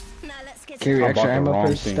leveled up. Now let's get Carry I extra bought the ammo wrong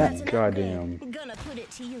for thing. stat. Goddamn. Gonna put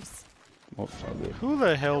it to use. Oh, it's all good. Who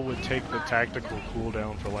the hell would take the tactical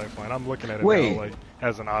cooldown for Lifeline? I'm looking at it Wait. now, like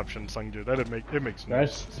as an option. Sungju, it makes no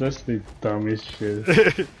sense. That's the dumbest shit.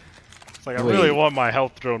 It's like I really want my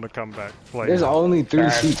health drone to come back. Like, There's only 3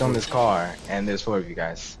 seats on this car, and there's 4 of you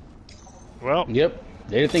guys. well, Yep.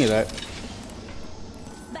 They didn't think of that.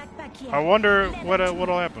 Backpack here. I wonder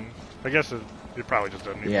what'll happen. I guess it probably just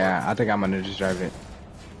doesn't. Even Yeah, I think I'm gonna just drive it.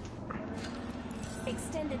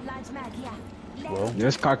 Extended large mag here. Well,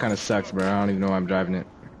 This car kind of sucks, bro. I don't even know why I'm driving it.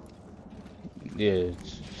 yeah.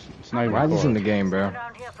 It's not even Why a is this car. in the game, bro?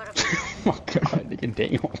 Oh my god, nigga,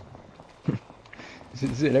 damn.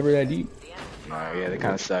 Is it ever that deep? Nah, yeah, they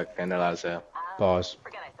kind of suck, and they're loud as hell. Pause.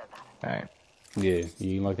 Alright. Yeah,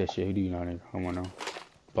 you like that shit. Who do you know, nigga? I wanna know.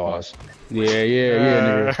 Pause. Yeah,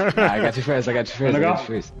 nigga. Nah, I got you first.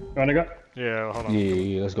 Wanna go? Yeah, hold on.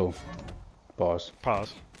 Yeah, let's go. Pause.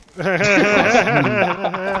 Pause.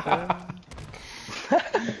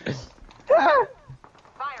 Firing.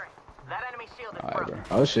 That enemy shield is Alright, broken.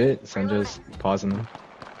 bro. Oh shit, so I'm just pausing them.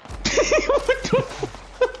 What the fuck?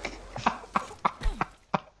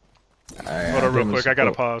 Hold on real quick, I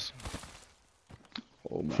gotta pause.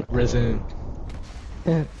 Oh my. Resident.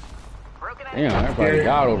 Broken enemy. Damn, everybody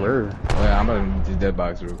got over her. Oh, yeah, I'm about to need this dead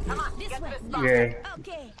box real quick. This way. Yeah.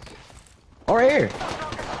 Okay. Oh, right here.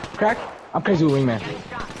 Crack. I'm crazy with wingman.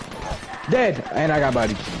 Dead. And I got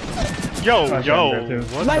body. Yo, Watch yo. out, bro, too.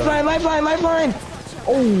 What Lifeline, lifeline, lifeline.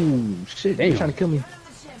 Oh, shit. They Damn. trying to kill me.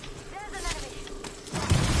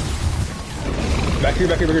 Back here,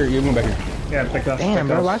 back here, back here. You one back here. Yeah, pick up. Damn, pick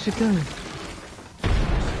bro. up. Why she kill me?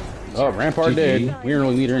 Oh, Rampart GG. dead. We didn't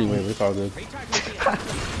really need her anyway, but it's all good.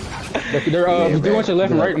 They're do one to the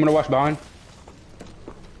left and right. I'm gonna watch behind.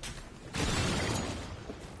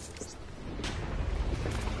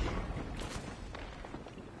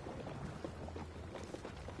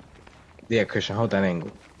 Yeah, Christian, hold that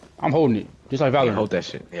angle. I'm holding it, just like Yeah, Valorant. hold that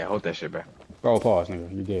shit. Yeah, hold that shit, bro. Bro, pause, nigga.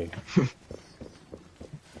 You're dead.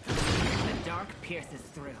 The dark pierces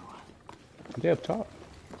through. They up top.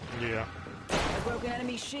 Yeah. A broken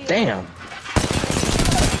enemy shield. Damn.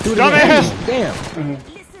 Dude, Dumbass! Damn.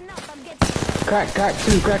 Listen up, I'm getting. Crack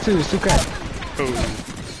two. There's two crack. Boom.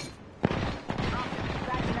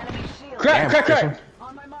 Damn, Crack. Christian.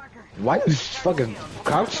 On my marker. Why you fucking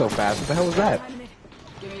crouch so fast? What the hell was that?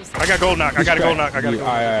 I got gold knock. I got a gold knock. I got a gold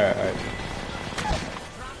knock. Alright.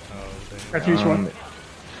 That's each one. It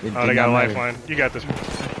Oh, did they got a not matter. lifeline. You got this one.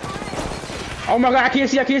 Oh my god, I can't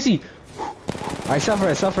see. Alright,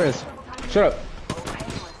 suffer us. Shut up.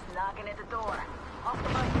 Knocking at the door.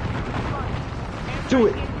 Do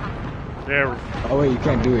it. There. Oh wait, you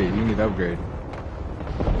can't do it. You need the upgrade.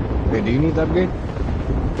 Wait, do you need the upgrade?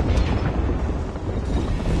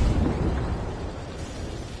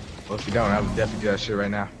 Well, if you don't, I would definitely do that shit right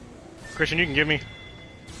now. Christian, you can give me.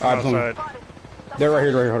 Alright, Outside. they're right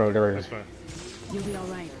here. Hold on, they're right That's here. fine. You'll be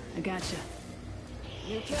alright. I gotcha.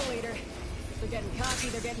 New kill leader. They're getting cocky,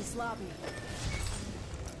 they're getting sloppy.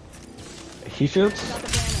 He shields?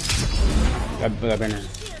 Got the banner. That banner.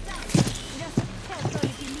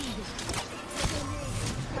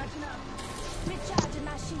 Recharging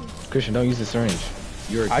my shield. Christian, don't use the syringe.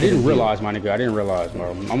 You're a I kid didn't of realize, my nigga. I didn't realize,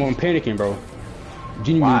 bro. I'm panicking, bro.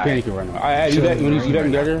 Genuinely Why? panicking right now. You want to use that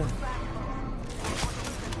together?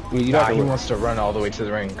 Nah, he wants to run all the way to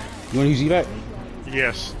the ring. You want to use that?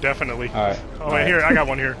 Yes, definitely. Alright. Oh, wait, here. I got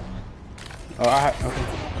one here. Oh, okay.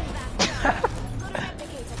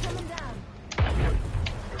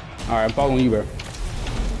 Alright, I'm following you, bro.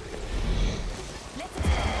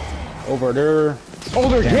 Over there. Oh,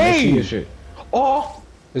 they're Damn, let's see gay! this shit. Oh!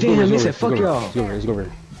 Let's Damn, go over, they let's said go over, fuck y'all. let's go over, let's go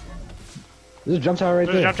over. There's a jump tower right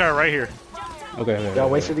There's a there. jump tower right here. Okay. Y'all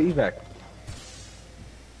wasted the evac.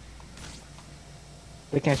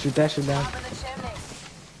 They can't shoot that shit down.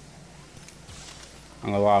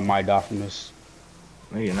 I'm gonna lie, I might die from this.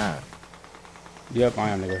 No, you're not. Yep, I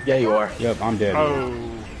am, nigga. Yeah, you are. Yep, I'm dead. Oh.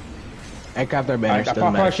 And craft their I banners. doesn't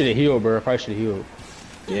probably matter. should have healed, bro. I probably should have healed.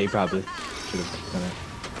 Yeah, you probably should have done it.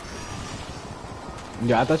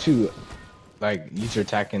 Yeah, I thought you, like, used your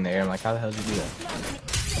attack in the air. I'm like, how the hell did you do that?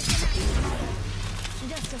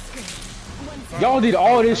 Y'all did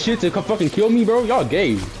all this shit to fucking kill me, bro. Y'all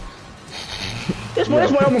gay. That's why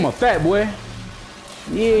I'm a fat boy.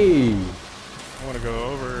 Yeah. I want to go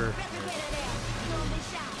over.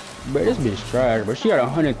 Bro, this bitch trash, bro. She got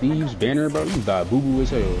 100 Thieves banner, bro. You got boo boo as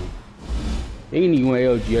hell. They ain't even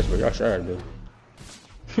LGS, bro. Y'all trash, though.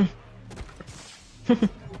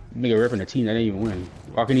 Nigga repping a team that ain't even win.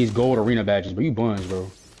 Rocking these gold arena badges, bro. You buns, bro.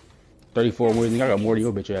 34 more. Nigga, I got more than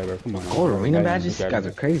your bitch ass, bro. Come on. Gold arena badges? These guys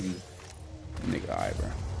are crazy. Nigga, alright, bro.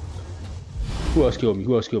 Who else killed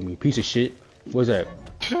me? Piece of shit. What's that?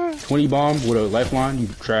 20 bomb with a lifeline? You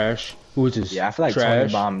trash. Who is this? Yeah, I feel like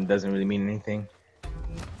trash. 20 bomb doesn't really mean anything.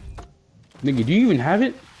 Nigga, do you even have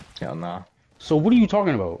it? Hell nah. So what are you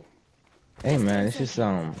talking about? Hey man, it's just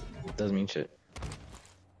doesn't mean shit.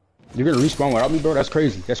 You're gonna respawn without me, bro? That's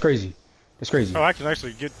crazy. That's crazy. Oh, I can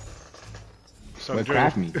actually get some But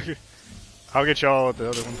craft me. I'll get y'all at the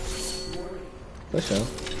other one. For sure.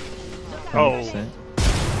 Oh. 100%.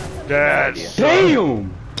 That's...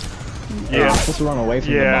 Damn! Yeah. I'm supposed to run away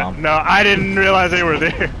from the bomb. No, I didn't realize they were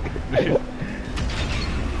there.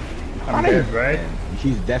 I'm dead, right?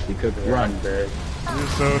 He's definitely cooked. Run. You're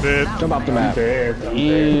so dead. Jump off the map. Damn.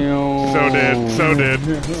 So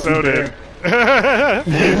dead.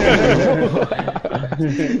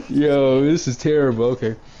 Yo, this is terrible.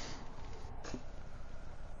 Okay.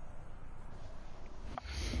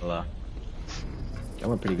 Hello. That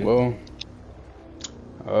went pretty good. Well,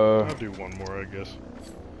 I'll do one more, I guess.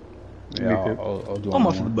 Yeah, I'll do I'm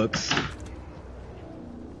all off the books.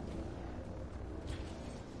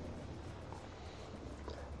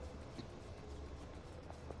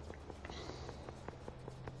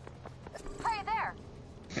 Hey there.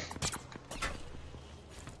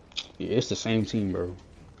 Yeah, it's the same team, bro.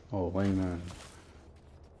 Oh, wait, man.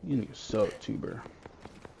 You niggas suck too, bro.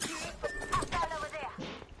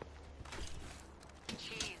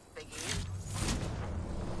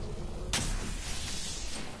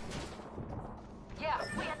 Yeah,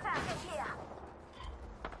 we attack it here.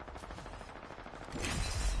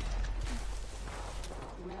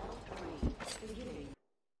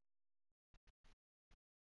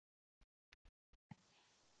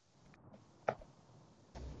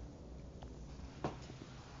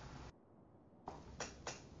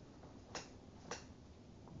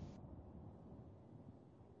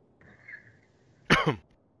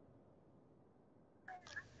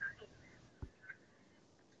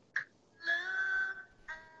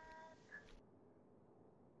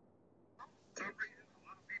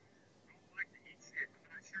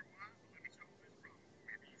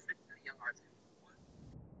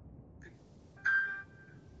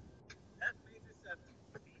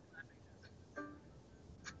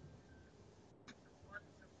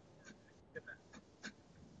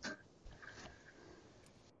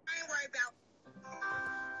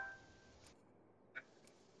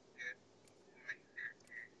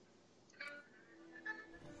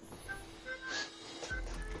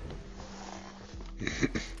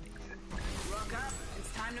 Rock up.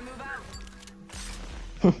 It's time to move out.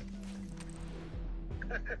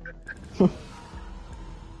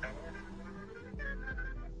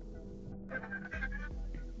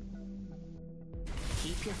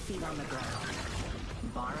 Keep your feet on the ground.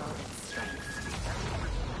 Borrow its strength.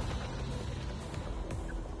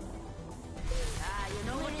 Ah, you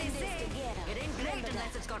know what they say? It ain't great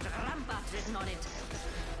unless it's got Rampas written on it.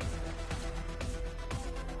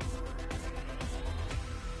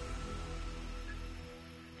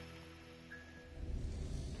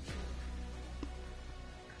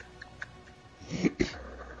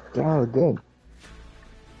 Oh, good.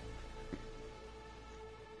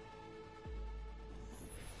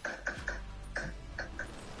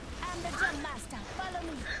 I'm the drum master. Follow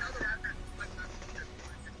me.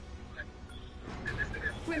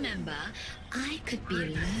 Remember, I could be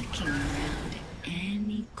lurking around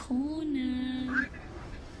any corner.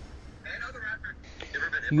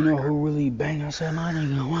 You know who really bang us at my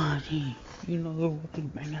nigga YG? You know who really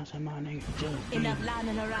bang us at my nigga Just Enough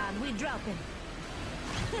lying around. We dropping.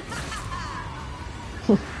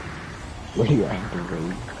 What are you angry,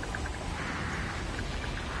 really?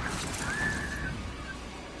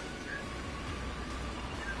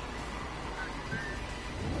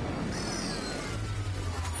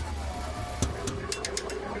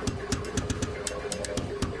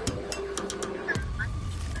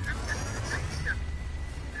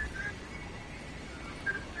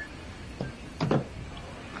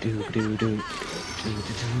 Do.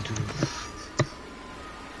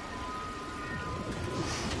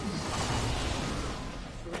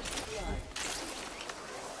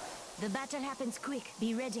 The battle happens quick.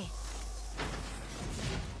 Be ready.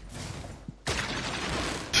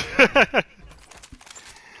 I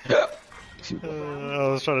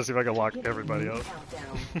was trying to see if I could lock everybody up.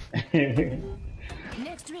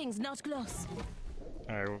 Next ring's not close.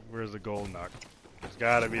 Alright, where's the gold knock? There's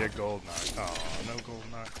gotta be a gold knock. Oh, no gold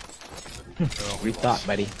knock. Oh, We thought,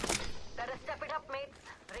 buddy. Better step it up, mates.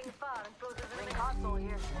 Ring far and closes in the console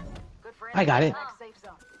here. Good for I got it. safe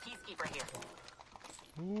zone. Peacekeeper here.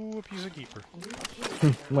 Ooh, a piece of keeper.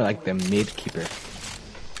 More like the mid keeper.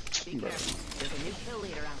 Be careful. There's a new kill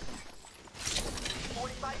leader out there.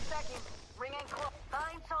 45 seconds. Ring ain't close.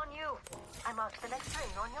 Signs on you. I marked the next ring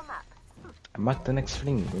on your map. I marked the next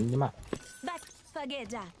ring in the map. But forget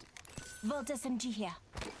that. Volt SMG here.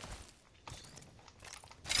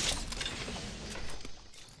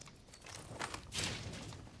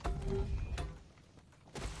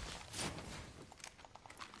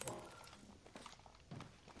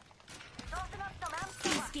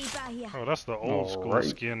 Peacekeeper here. Oh, that's the old school Alright.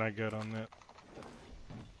 skin I got on that.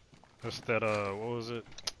 That's that, what was it?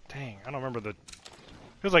 Dang, I don't remember the...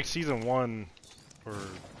 It was like season 1 or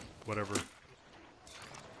whatever.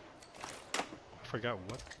 I forgot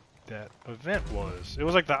what that event was. It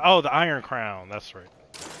was like the Iron Crown, that's right.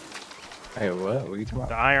 Hey, what? What are you talking The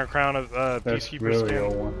about? Iron Crown of That's Peacekeeper really skin.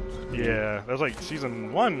 old one. Yeah, that was like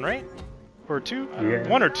season 1, right? Or 2? Yeah.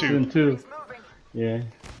 1 or 2. Season 2. Yeah.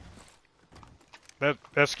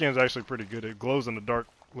 That skin's actually pretty good. It glows in the dark,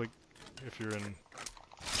 like if you're in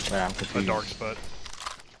Well, I'm a confused. dark spot.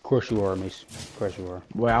 course you are, Mace. Of course you are.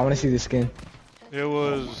 Boy, I want to see the skin. It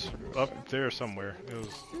was up there somewhere. It was.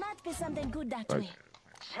 Might be something good that Like, way.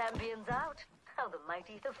 Champions out. How the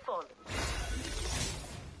mighty have fallen.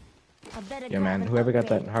 I better yeah, man. grab an Whoever got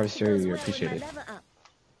that upgrade. harvester, Goes you well with appreciate my it. level up.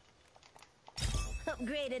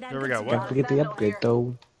 Upgraded and Whoever good got to what? Don't forget the upgrade,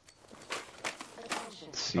 though.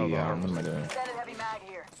 Let's see, Oh, the what harvester. am I doing? Extended heavy mag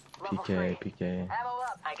here. Level PK, 3. PK. Ammo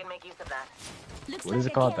up. I can make use of that. Looks What is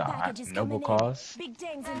like it a called? care The package is Noble coming in. Cause? Big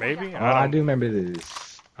things in Maybe? the Oh, I do remember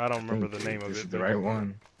this. I don't remember the think name of this it. is the but- right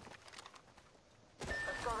one. Let's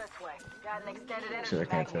go this way. Got an extended Shit, I energy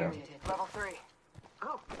can't mag tell. here. Level 3.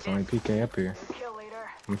 Ooh, It's only PK up here. kill leader.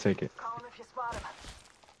 I'm gonna take it. Call him if you spot him.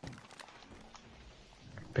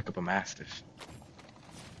 Pick up a Mastiff.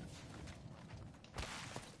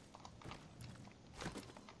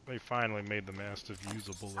 They finally made the Mastiff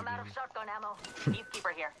usable I'm out again. of shotgun ammo.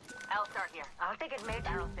 Peacekeeper here. I'll start here. I'll take it, mate.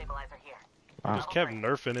 Barrel stabilizer here. Wow. Just kept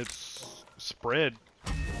nerfing its spread.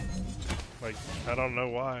 Like, I don't know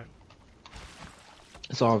why.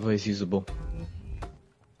 It's always usable.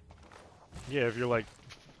 Yeah, if you're like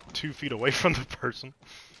 2 feet away from the person.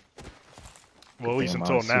 Well, at least Damn, I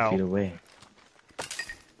until was 2 now. feet away.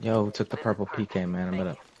 Yo, took the purple PK, man. I'm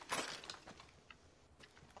gonna.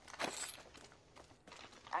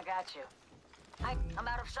 I got you. I'm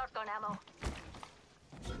out of shotgun ammo.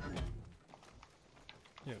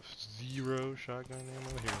 Yeah, 0 shotgun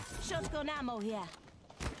ammo here. Shotgun ammo here.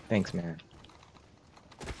 Thanks, man.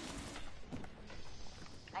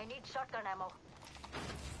 I need shotgun ammo.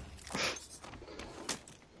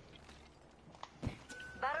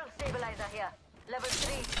 Barrel stabilizer here. Level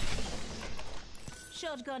 3.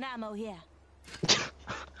 Shotgun ammo here.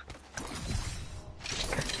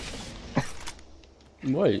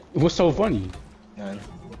 What? What's so funny? None.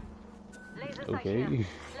 Laser sight Okay. here.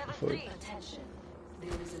 Level Fuck. 3. Attention. There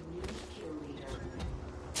is a new kill leader.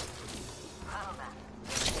 Oh, man.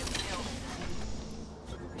 Kill.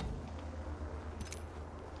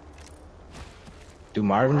 Do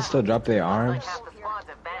Marvin still drop their arms? Half the squads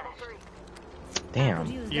have vanished.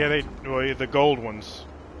 Damn. Yeah, well, the gold ones.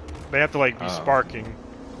 They have to like be Oh. sparking.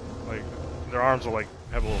 Like their arms will like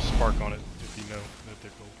have a little spark on it if you know that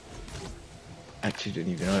they're gold. Actually,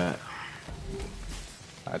 didn't even know that.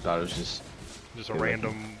 I thought it was just. Just a Good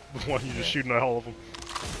random one you just shooting at all of them.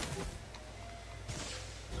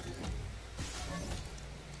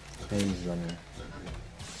 He's running.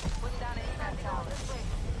 Put down an impact tower. This way.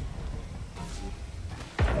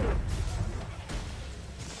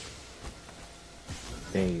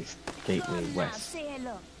 Days Gateway Now, West. say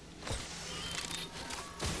hello.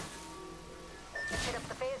 Hit up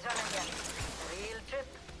the phase runner here. Real trip.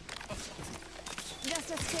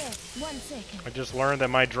 Just a sec. 1 second. I just learned that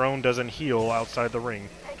my drone doesn't heal outside the ring.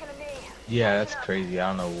 Taking a knee. Yeah, that's crazy. I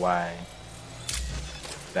don't know why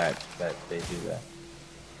that they do that.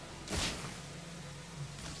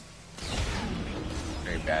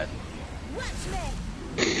 Very bad. Watch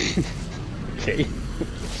me. Okay.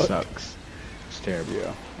 Sucks. It's terrible.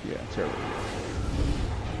 Yeah. Yeah. Terrible.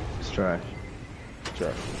 Let's try.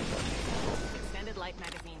 Sure. Extended light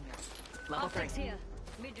magazine here. Level 3. Optics here.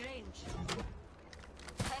 Mid-range.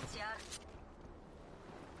 Thanks, Yar.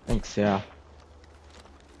 Thanks, yeah.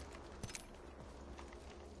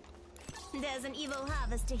 There's an evil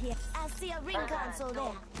harvester here. I see a ring console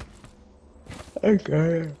there.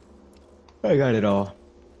 Okay. I got it all.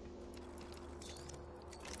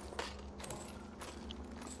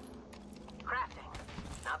 Crafting.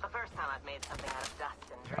 Not the first time I've made something out of dust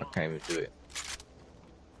and I dreams. can't even do it.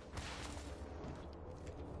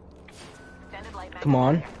 Extended light Come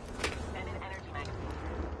on. magazine. Extended energy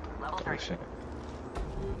magazine. Level 3. Oh shit.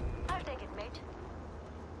 I'll take it, mate.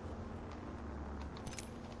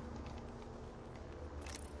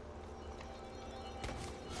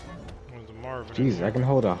 Where's the Marvin? Jeez, I can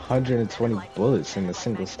hold 120 bullets in a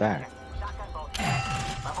single stack. Shotgun bolt.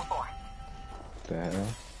 Level 4. What the hell?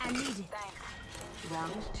 I need it. Thanks.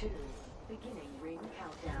 Round 2. Beginning ring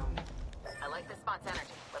countdown. I like this spot's energy.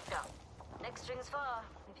 Let's go. Next string's far.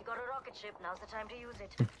 If you got a rocket ship, now's the time to use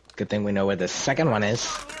it. Good thing we know where the second one is.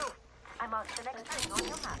 On you. I marked the next string on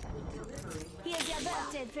your map. Here's your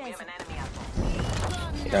birthday We have present. an enemy out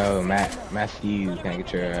there. Yo, Matthew, can I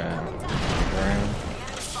get your drone?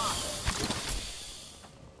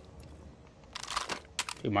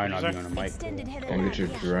 He might not be What'd on you the mic. Extended heavy Can I get your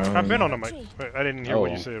mag. drone? I've been on the mic. Wait, I didn't hear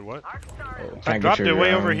what you Oh. said. What? Arc started. Can I get dropped it your,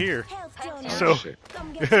 way over here. Health drone. Oh, So- shit.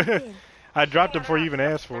 Come get your fill. I dropped it before you even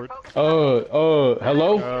asked for it. Hello?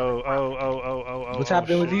 Oh. What's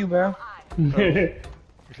happening with you, bro? you?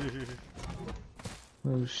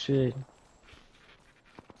 Oh shit.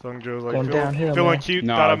 Sung Joe's like Going downhill, feeling man. cute.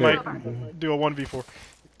 Nah, Thought I dude. might do a 1v4.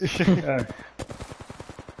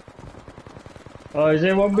 Oh, is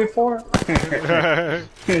there one before?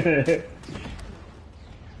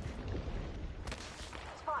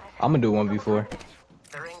 I'm gonna do one before.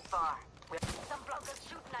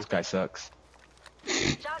 This guy sucks.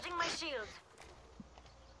 Charging my shields.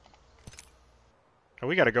 Oh,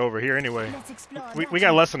 we gotta go over here anyway. We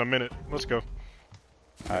got less than a minute. Let's go.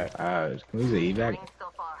 Alright, can we use the evac?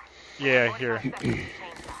 Yeah, here.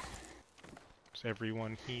 Is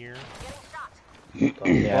everyone here?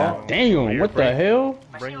 Yeah. Damn, what the hell?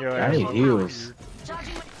 Bring your I ass need over heals.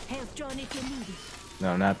 here.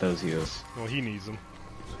 No, not those heals. Well, he needs them.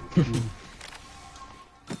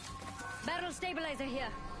 Barrel stabilizer here.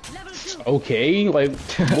 Level 2. Okay, like,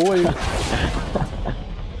 boy.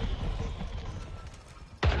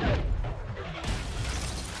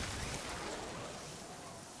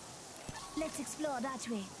 Let's explore that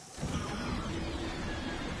way.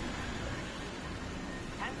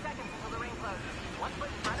 10 seconds until the ring closes. One foot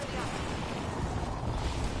in front of the other.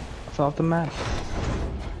 It's off the map.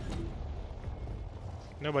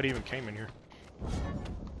 Nobody even came in here.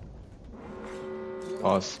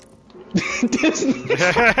 Pause.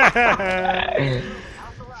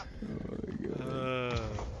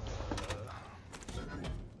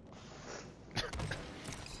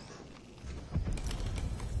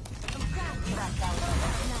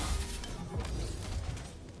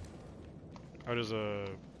 Oh, there's a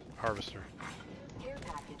harvester. Care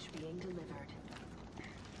package being delivered.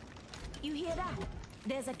 You hear that?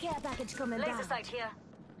 There's a care package coming Laser down. sight here.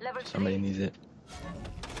 Level 3. Somebody needs it.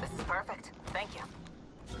 This is perfect. Thank you.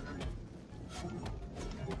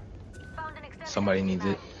 Found an extended Somebody needs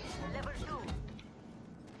it. Level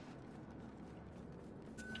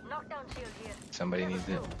 2. Knockdown shield here. Somebody needs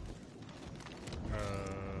it.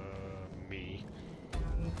 Me. The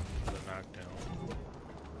knockdown.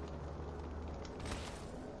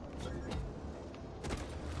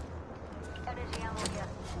 Energy ammo here.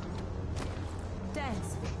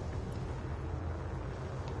 Thanks.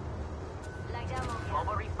 Light ammo here.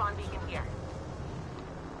 Mobile respawn beacon here.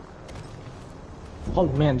 Oh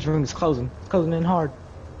man, this room is closing. It's closing in hard.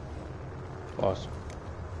 Lost.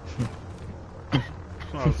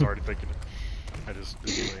 I was already thinking it. I just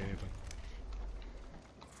didn't say anything.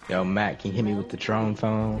 Yo, Matt, can you hit me with the drone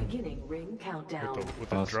phone? Beginning ring countdown. With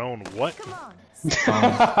the drone, what? Come on. Phone.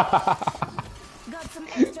 Got some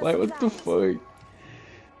extra Like, what the supplies. fuck?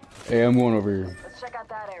 Hey, I'm going over here. Let's check out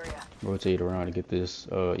that area. Rotate around to get this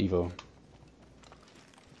Evo.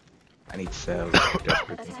 I need cells.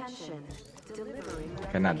 Desperately. Attention. Delivering.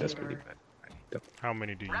 Okay, not desperately, but I need them. How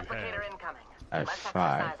many do you have? Replicator incoming. I have Let's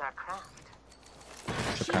 5. exercise our craft.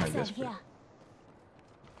 So kind of Shield cell desperate. here.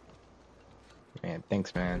 Man,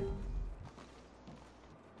 thanks, man.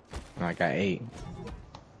 No, I got 8.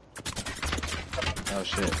 Oh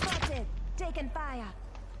shit. Spotted. Taking fire.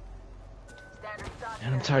 Standard stock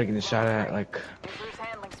Man, I'm tired of getting shot at, like, Increase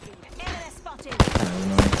handling speed. Enemy spotted. kind of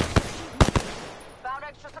annoying. Found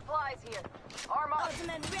extra supplies here. Arm up.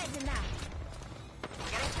 Ultimate ready now.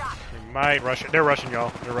 Getting shot. We might rush it. They're rushing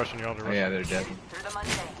y'all. They're rushing y'all. They're Oh rushing. yeah, they're dead. Through the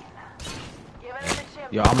mundane. Give it a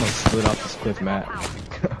chip. Yo, I'm gonna split off this cliff, Matt.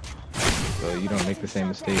 So you don't make the same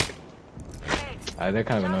mistake. They're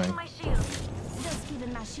kind of Charging annoying. my shields. Just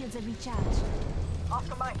giving my shields a recharge. Off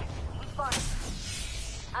the mic. Who's fine?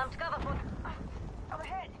 Armed cover for.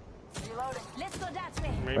 Overhead. Reloading. Let's go that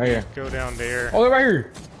way. Maybe Right here. go down there. Oh, they're right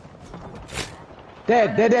here.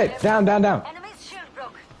 Dead, dead, dead. Down, down, down. Enemy's shield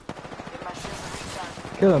broke. Give my shield a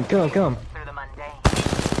recharge. Kill him, kill him, kill him. Through the mundane.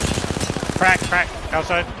 Crack, crack.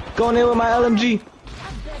 Outside. Going in with my LMG.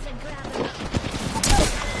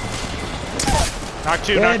 Knock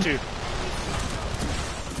 2, Dead. knock 2.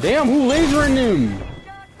 Damn, who lasering them?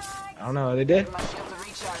 I don't know, are they dead? My shield's a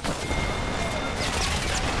recharge. 2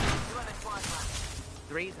 other squads left.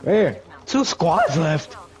 3's a Where? 2 squads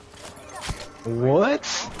left. What?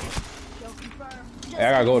 Hey,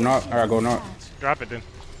 I gotta go knock. I gotta go knock. Drop it then.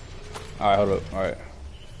 Alright, hold up. Alright. head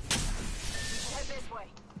this way.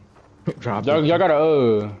 Drop Y'all it.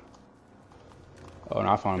 gotta, Oh, no,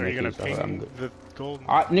 I found Are a you gonna medkit, so I'm ping good. the gold?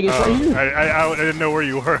 Nigga, it's right here. I didn't know where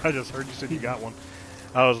you were. I just heard you said you got one.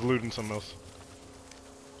 I was looting something else.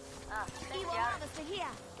 Evo harvester here.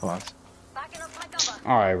 Pause. Backing up my cover.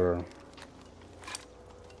 Alright, bro.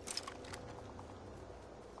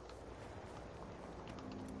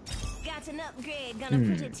 Got an upgrade. Gonna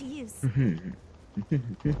put it to use.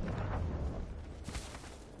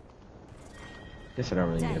 Guess I don't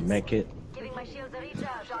really need a med kit. Giving my shields a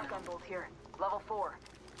recharge. Shotgun bolt here. Level 4.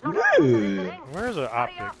 Ooh. Where's an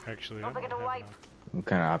optic, actually? I Don't don't forget to have wipe. What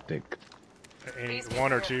kind of optic? one. Any,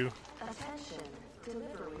 1 or 2. Attention.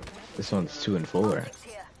 Delivering. This one's 2 and 4.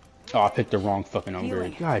 Here. Oh, I picked the wrong fucking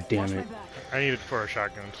upgrade. God damn it. I need it for a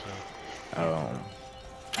shotgun, so. Oh.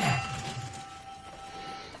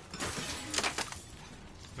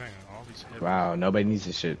 Man, all these heavy. Wow, nobody needs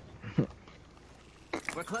this shit.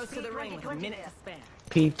 We're close to the ring with a minute to spare.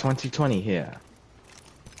 P2020 here.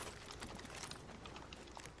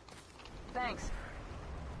 Thanks.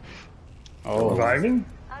 Oh. Reviving?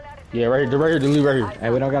 Yeah, right here, right here, the lead right here. Hey,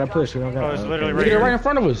 we don't gotta push. We don't gotta. Oh, it's literally Look at it right in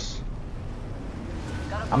front of us.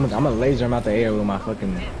 I'm gonna laser him out the air with my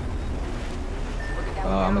fucking.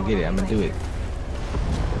 I'm gonna get it. I'm gonna do it.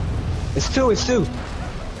 It's two. It's two.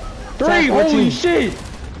 3. Holy shit.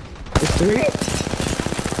 It's 3.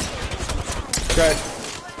 Okay.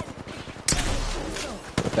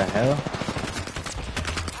 What the hell?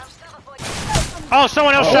 Oh,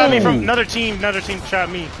 someone else shot me from another team. Another team shot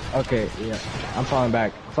me. Okay, yeah. I'm falling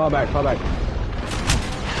back. Fall back. Fall back.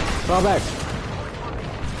 Fall back.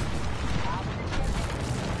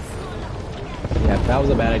 Yeah, that was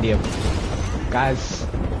a bad idea. Guys,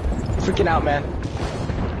 freaking out, man.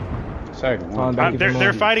 Second.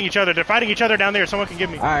 They're fighting each other. They're fighting each other down there. Someone can get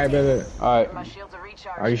me. Alright, brother. Alright.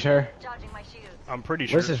 Are you sure? I'm pretty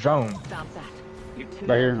sure. Where's this drone?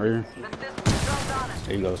 Right here, right here.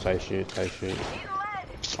 There you go, tight shit, tight shit.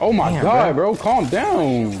 Oh my god, bro, calm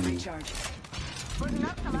down. You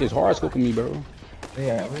just hard scoping me, bro.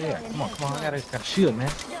 Yeah. Come on. I gotta shield, man.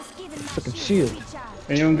 Fucking shield.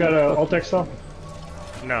 Anyone got a Altex stuff?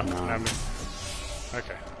 No, not me.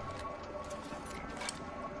 Okay.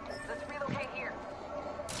 Let's relocate here.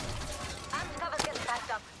 Cover's getting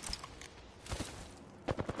backed up.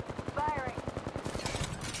 Firing.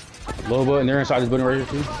 Loba, and they're inside this building right here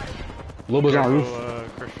too. Loba's on the roof.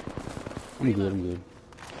 Chris. I'm good.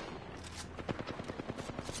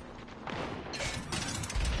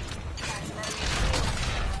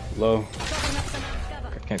 Low.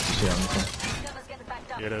 I can't see shit on this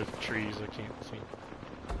one. Yeah, the trees I can't see.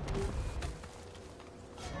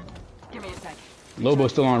 Give me a sec.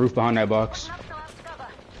 Lobo's still on the roof behind that box.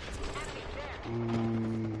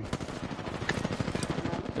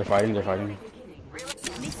 They're fighting.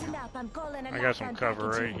 Listen up, I'm calling I got some cover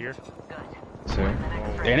right here. Sir.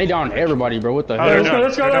 And they down everybody, bro. What the hell?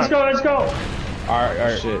 Let's go.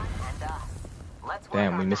 Alright. Shit.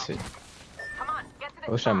 Damn, we missed it. I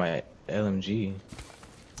wish I had my LMG.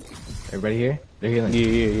 Everybody here? They're healing.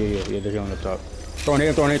 Yeah, they're healing up top. Throwing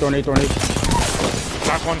it. Knock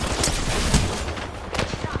one.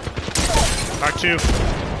 Knock 2.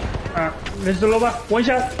 Mr. Loba, one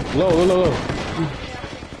shot. Low.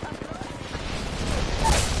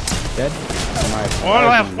 Dead? Nice.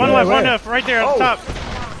 One left, right there at the top.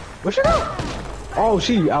 Where'd she go? Oh,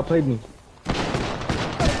 she outplayed me.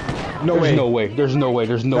 There's no way. There's no way.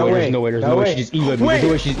 She just evened me. There's no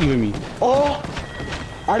way she's even me. Oh!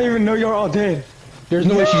 I didn't even know you're all dead. There's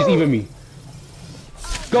no way she's even me.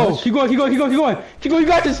 Go! Keep going! You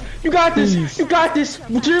got this! Please. To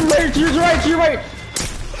your right!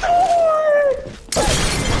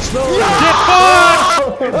 Slow!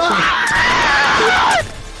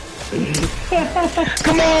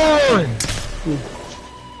 Come on!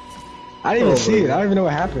 I didn't even see it. I don't even know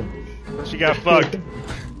what happened. She got fucked.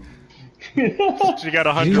 She got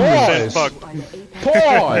 100% fucked.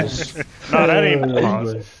 Pause! No, that ain't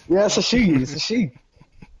pause. Yeah, it's a she.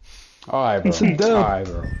 Alright, bro. It's a dub.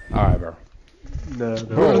 Alright, bro.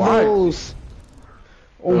 Bro, why?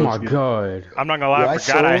 Oh my god. I'm not gonna lie, I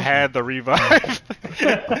forgot I had the revive.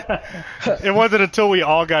 It wasn't until we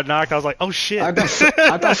all got knocked, I was like, oh shit. I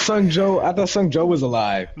thought Sung Joe was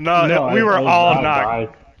alive. No, we were all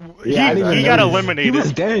knocked. Yeah, he got eliminated. He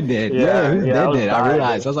was dead. Yeah, he was dead. I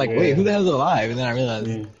realized. I was like, wait, who the hell's alive? And then I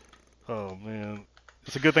realized. Oh man,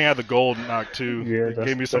 it's a good thing I had the gold knock too. Yeah, it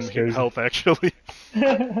gave me some health actually.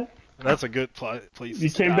 That's a good place. You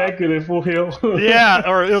came back with a full heal. Yeah,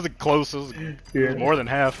 or it was close. It was more than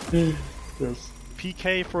half. Yes.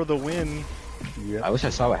 PK for the win. Yeah. I wish I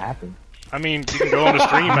saw what happened. I mean, you can go on the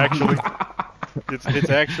stream actually. It's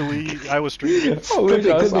actually I was streaming.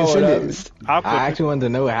 I actually wanted to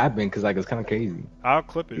know what happened because like it's kind of crazy. I'll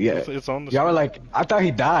clip it. Yeah, it's on the. Y'all were like, I thought he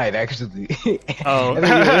died actually. Oh. And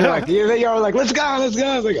then y'all were like, let's go. I was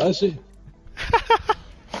like, oh shit.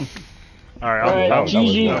 All right,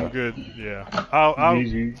 GG. I'm good. Yeah,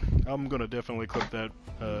 I'm gonna definitely clip that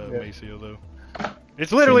Maceo though.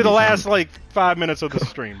 It's literally the last like 5 minutes of the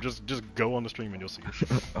stream. Just go on the stream and you'll see it.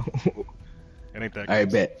 It ain't that. I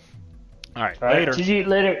bet. All right, later. GG,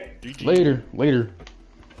 later. GG. Later.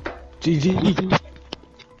 GG.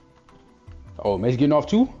 Oh, Mace getting off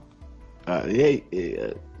too? Yeah. You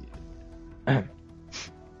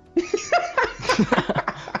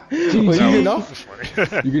getting off?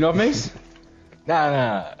 You getting off, Mace?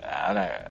 Nah.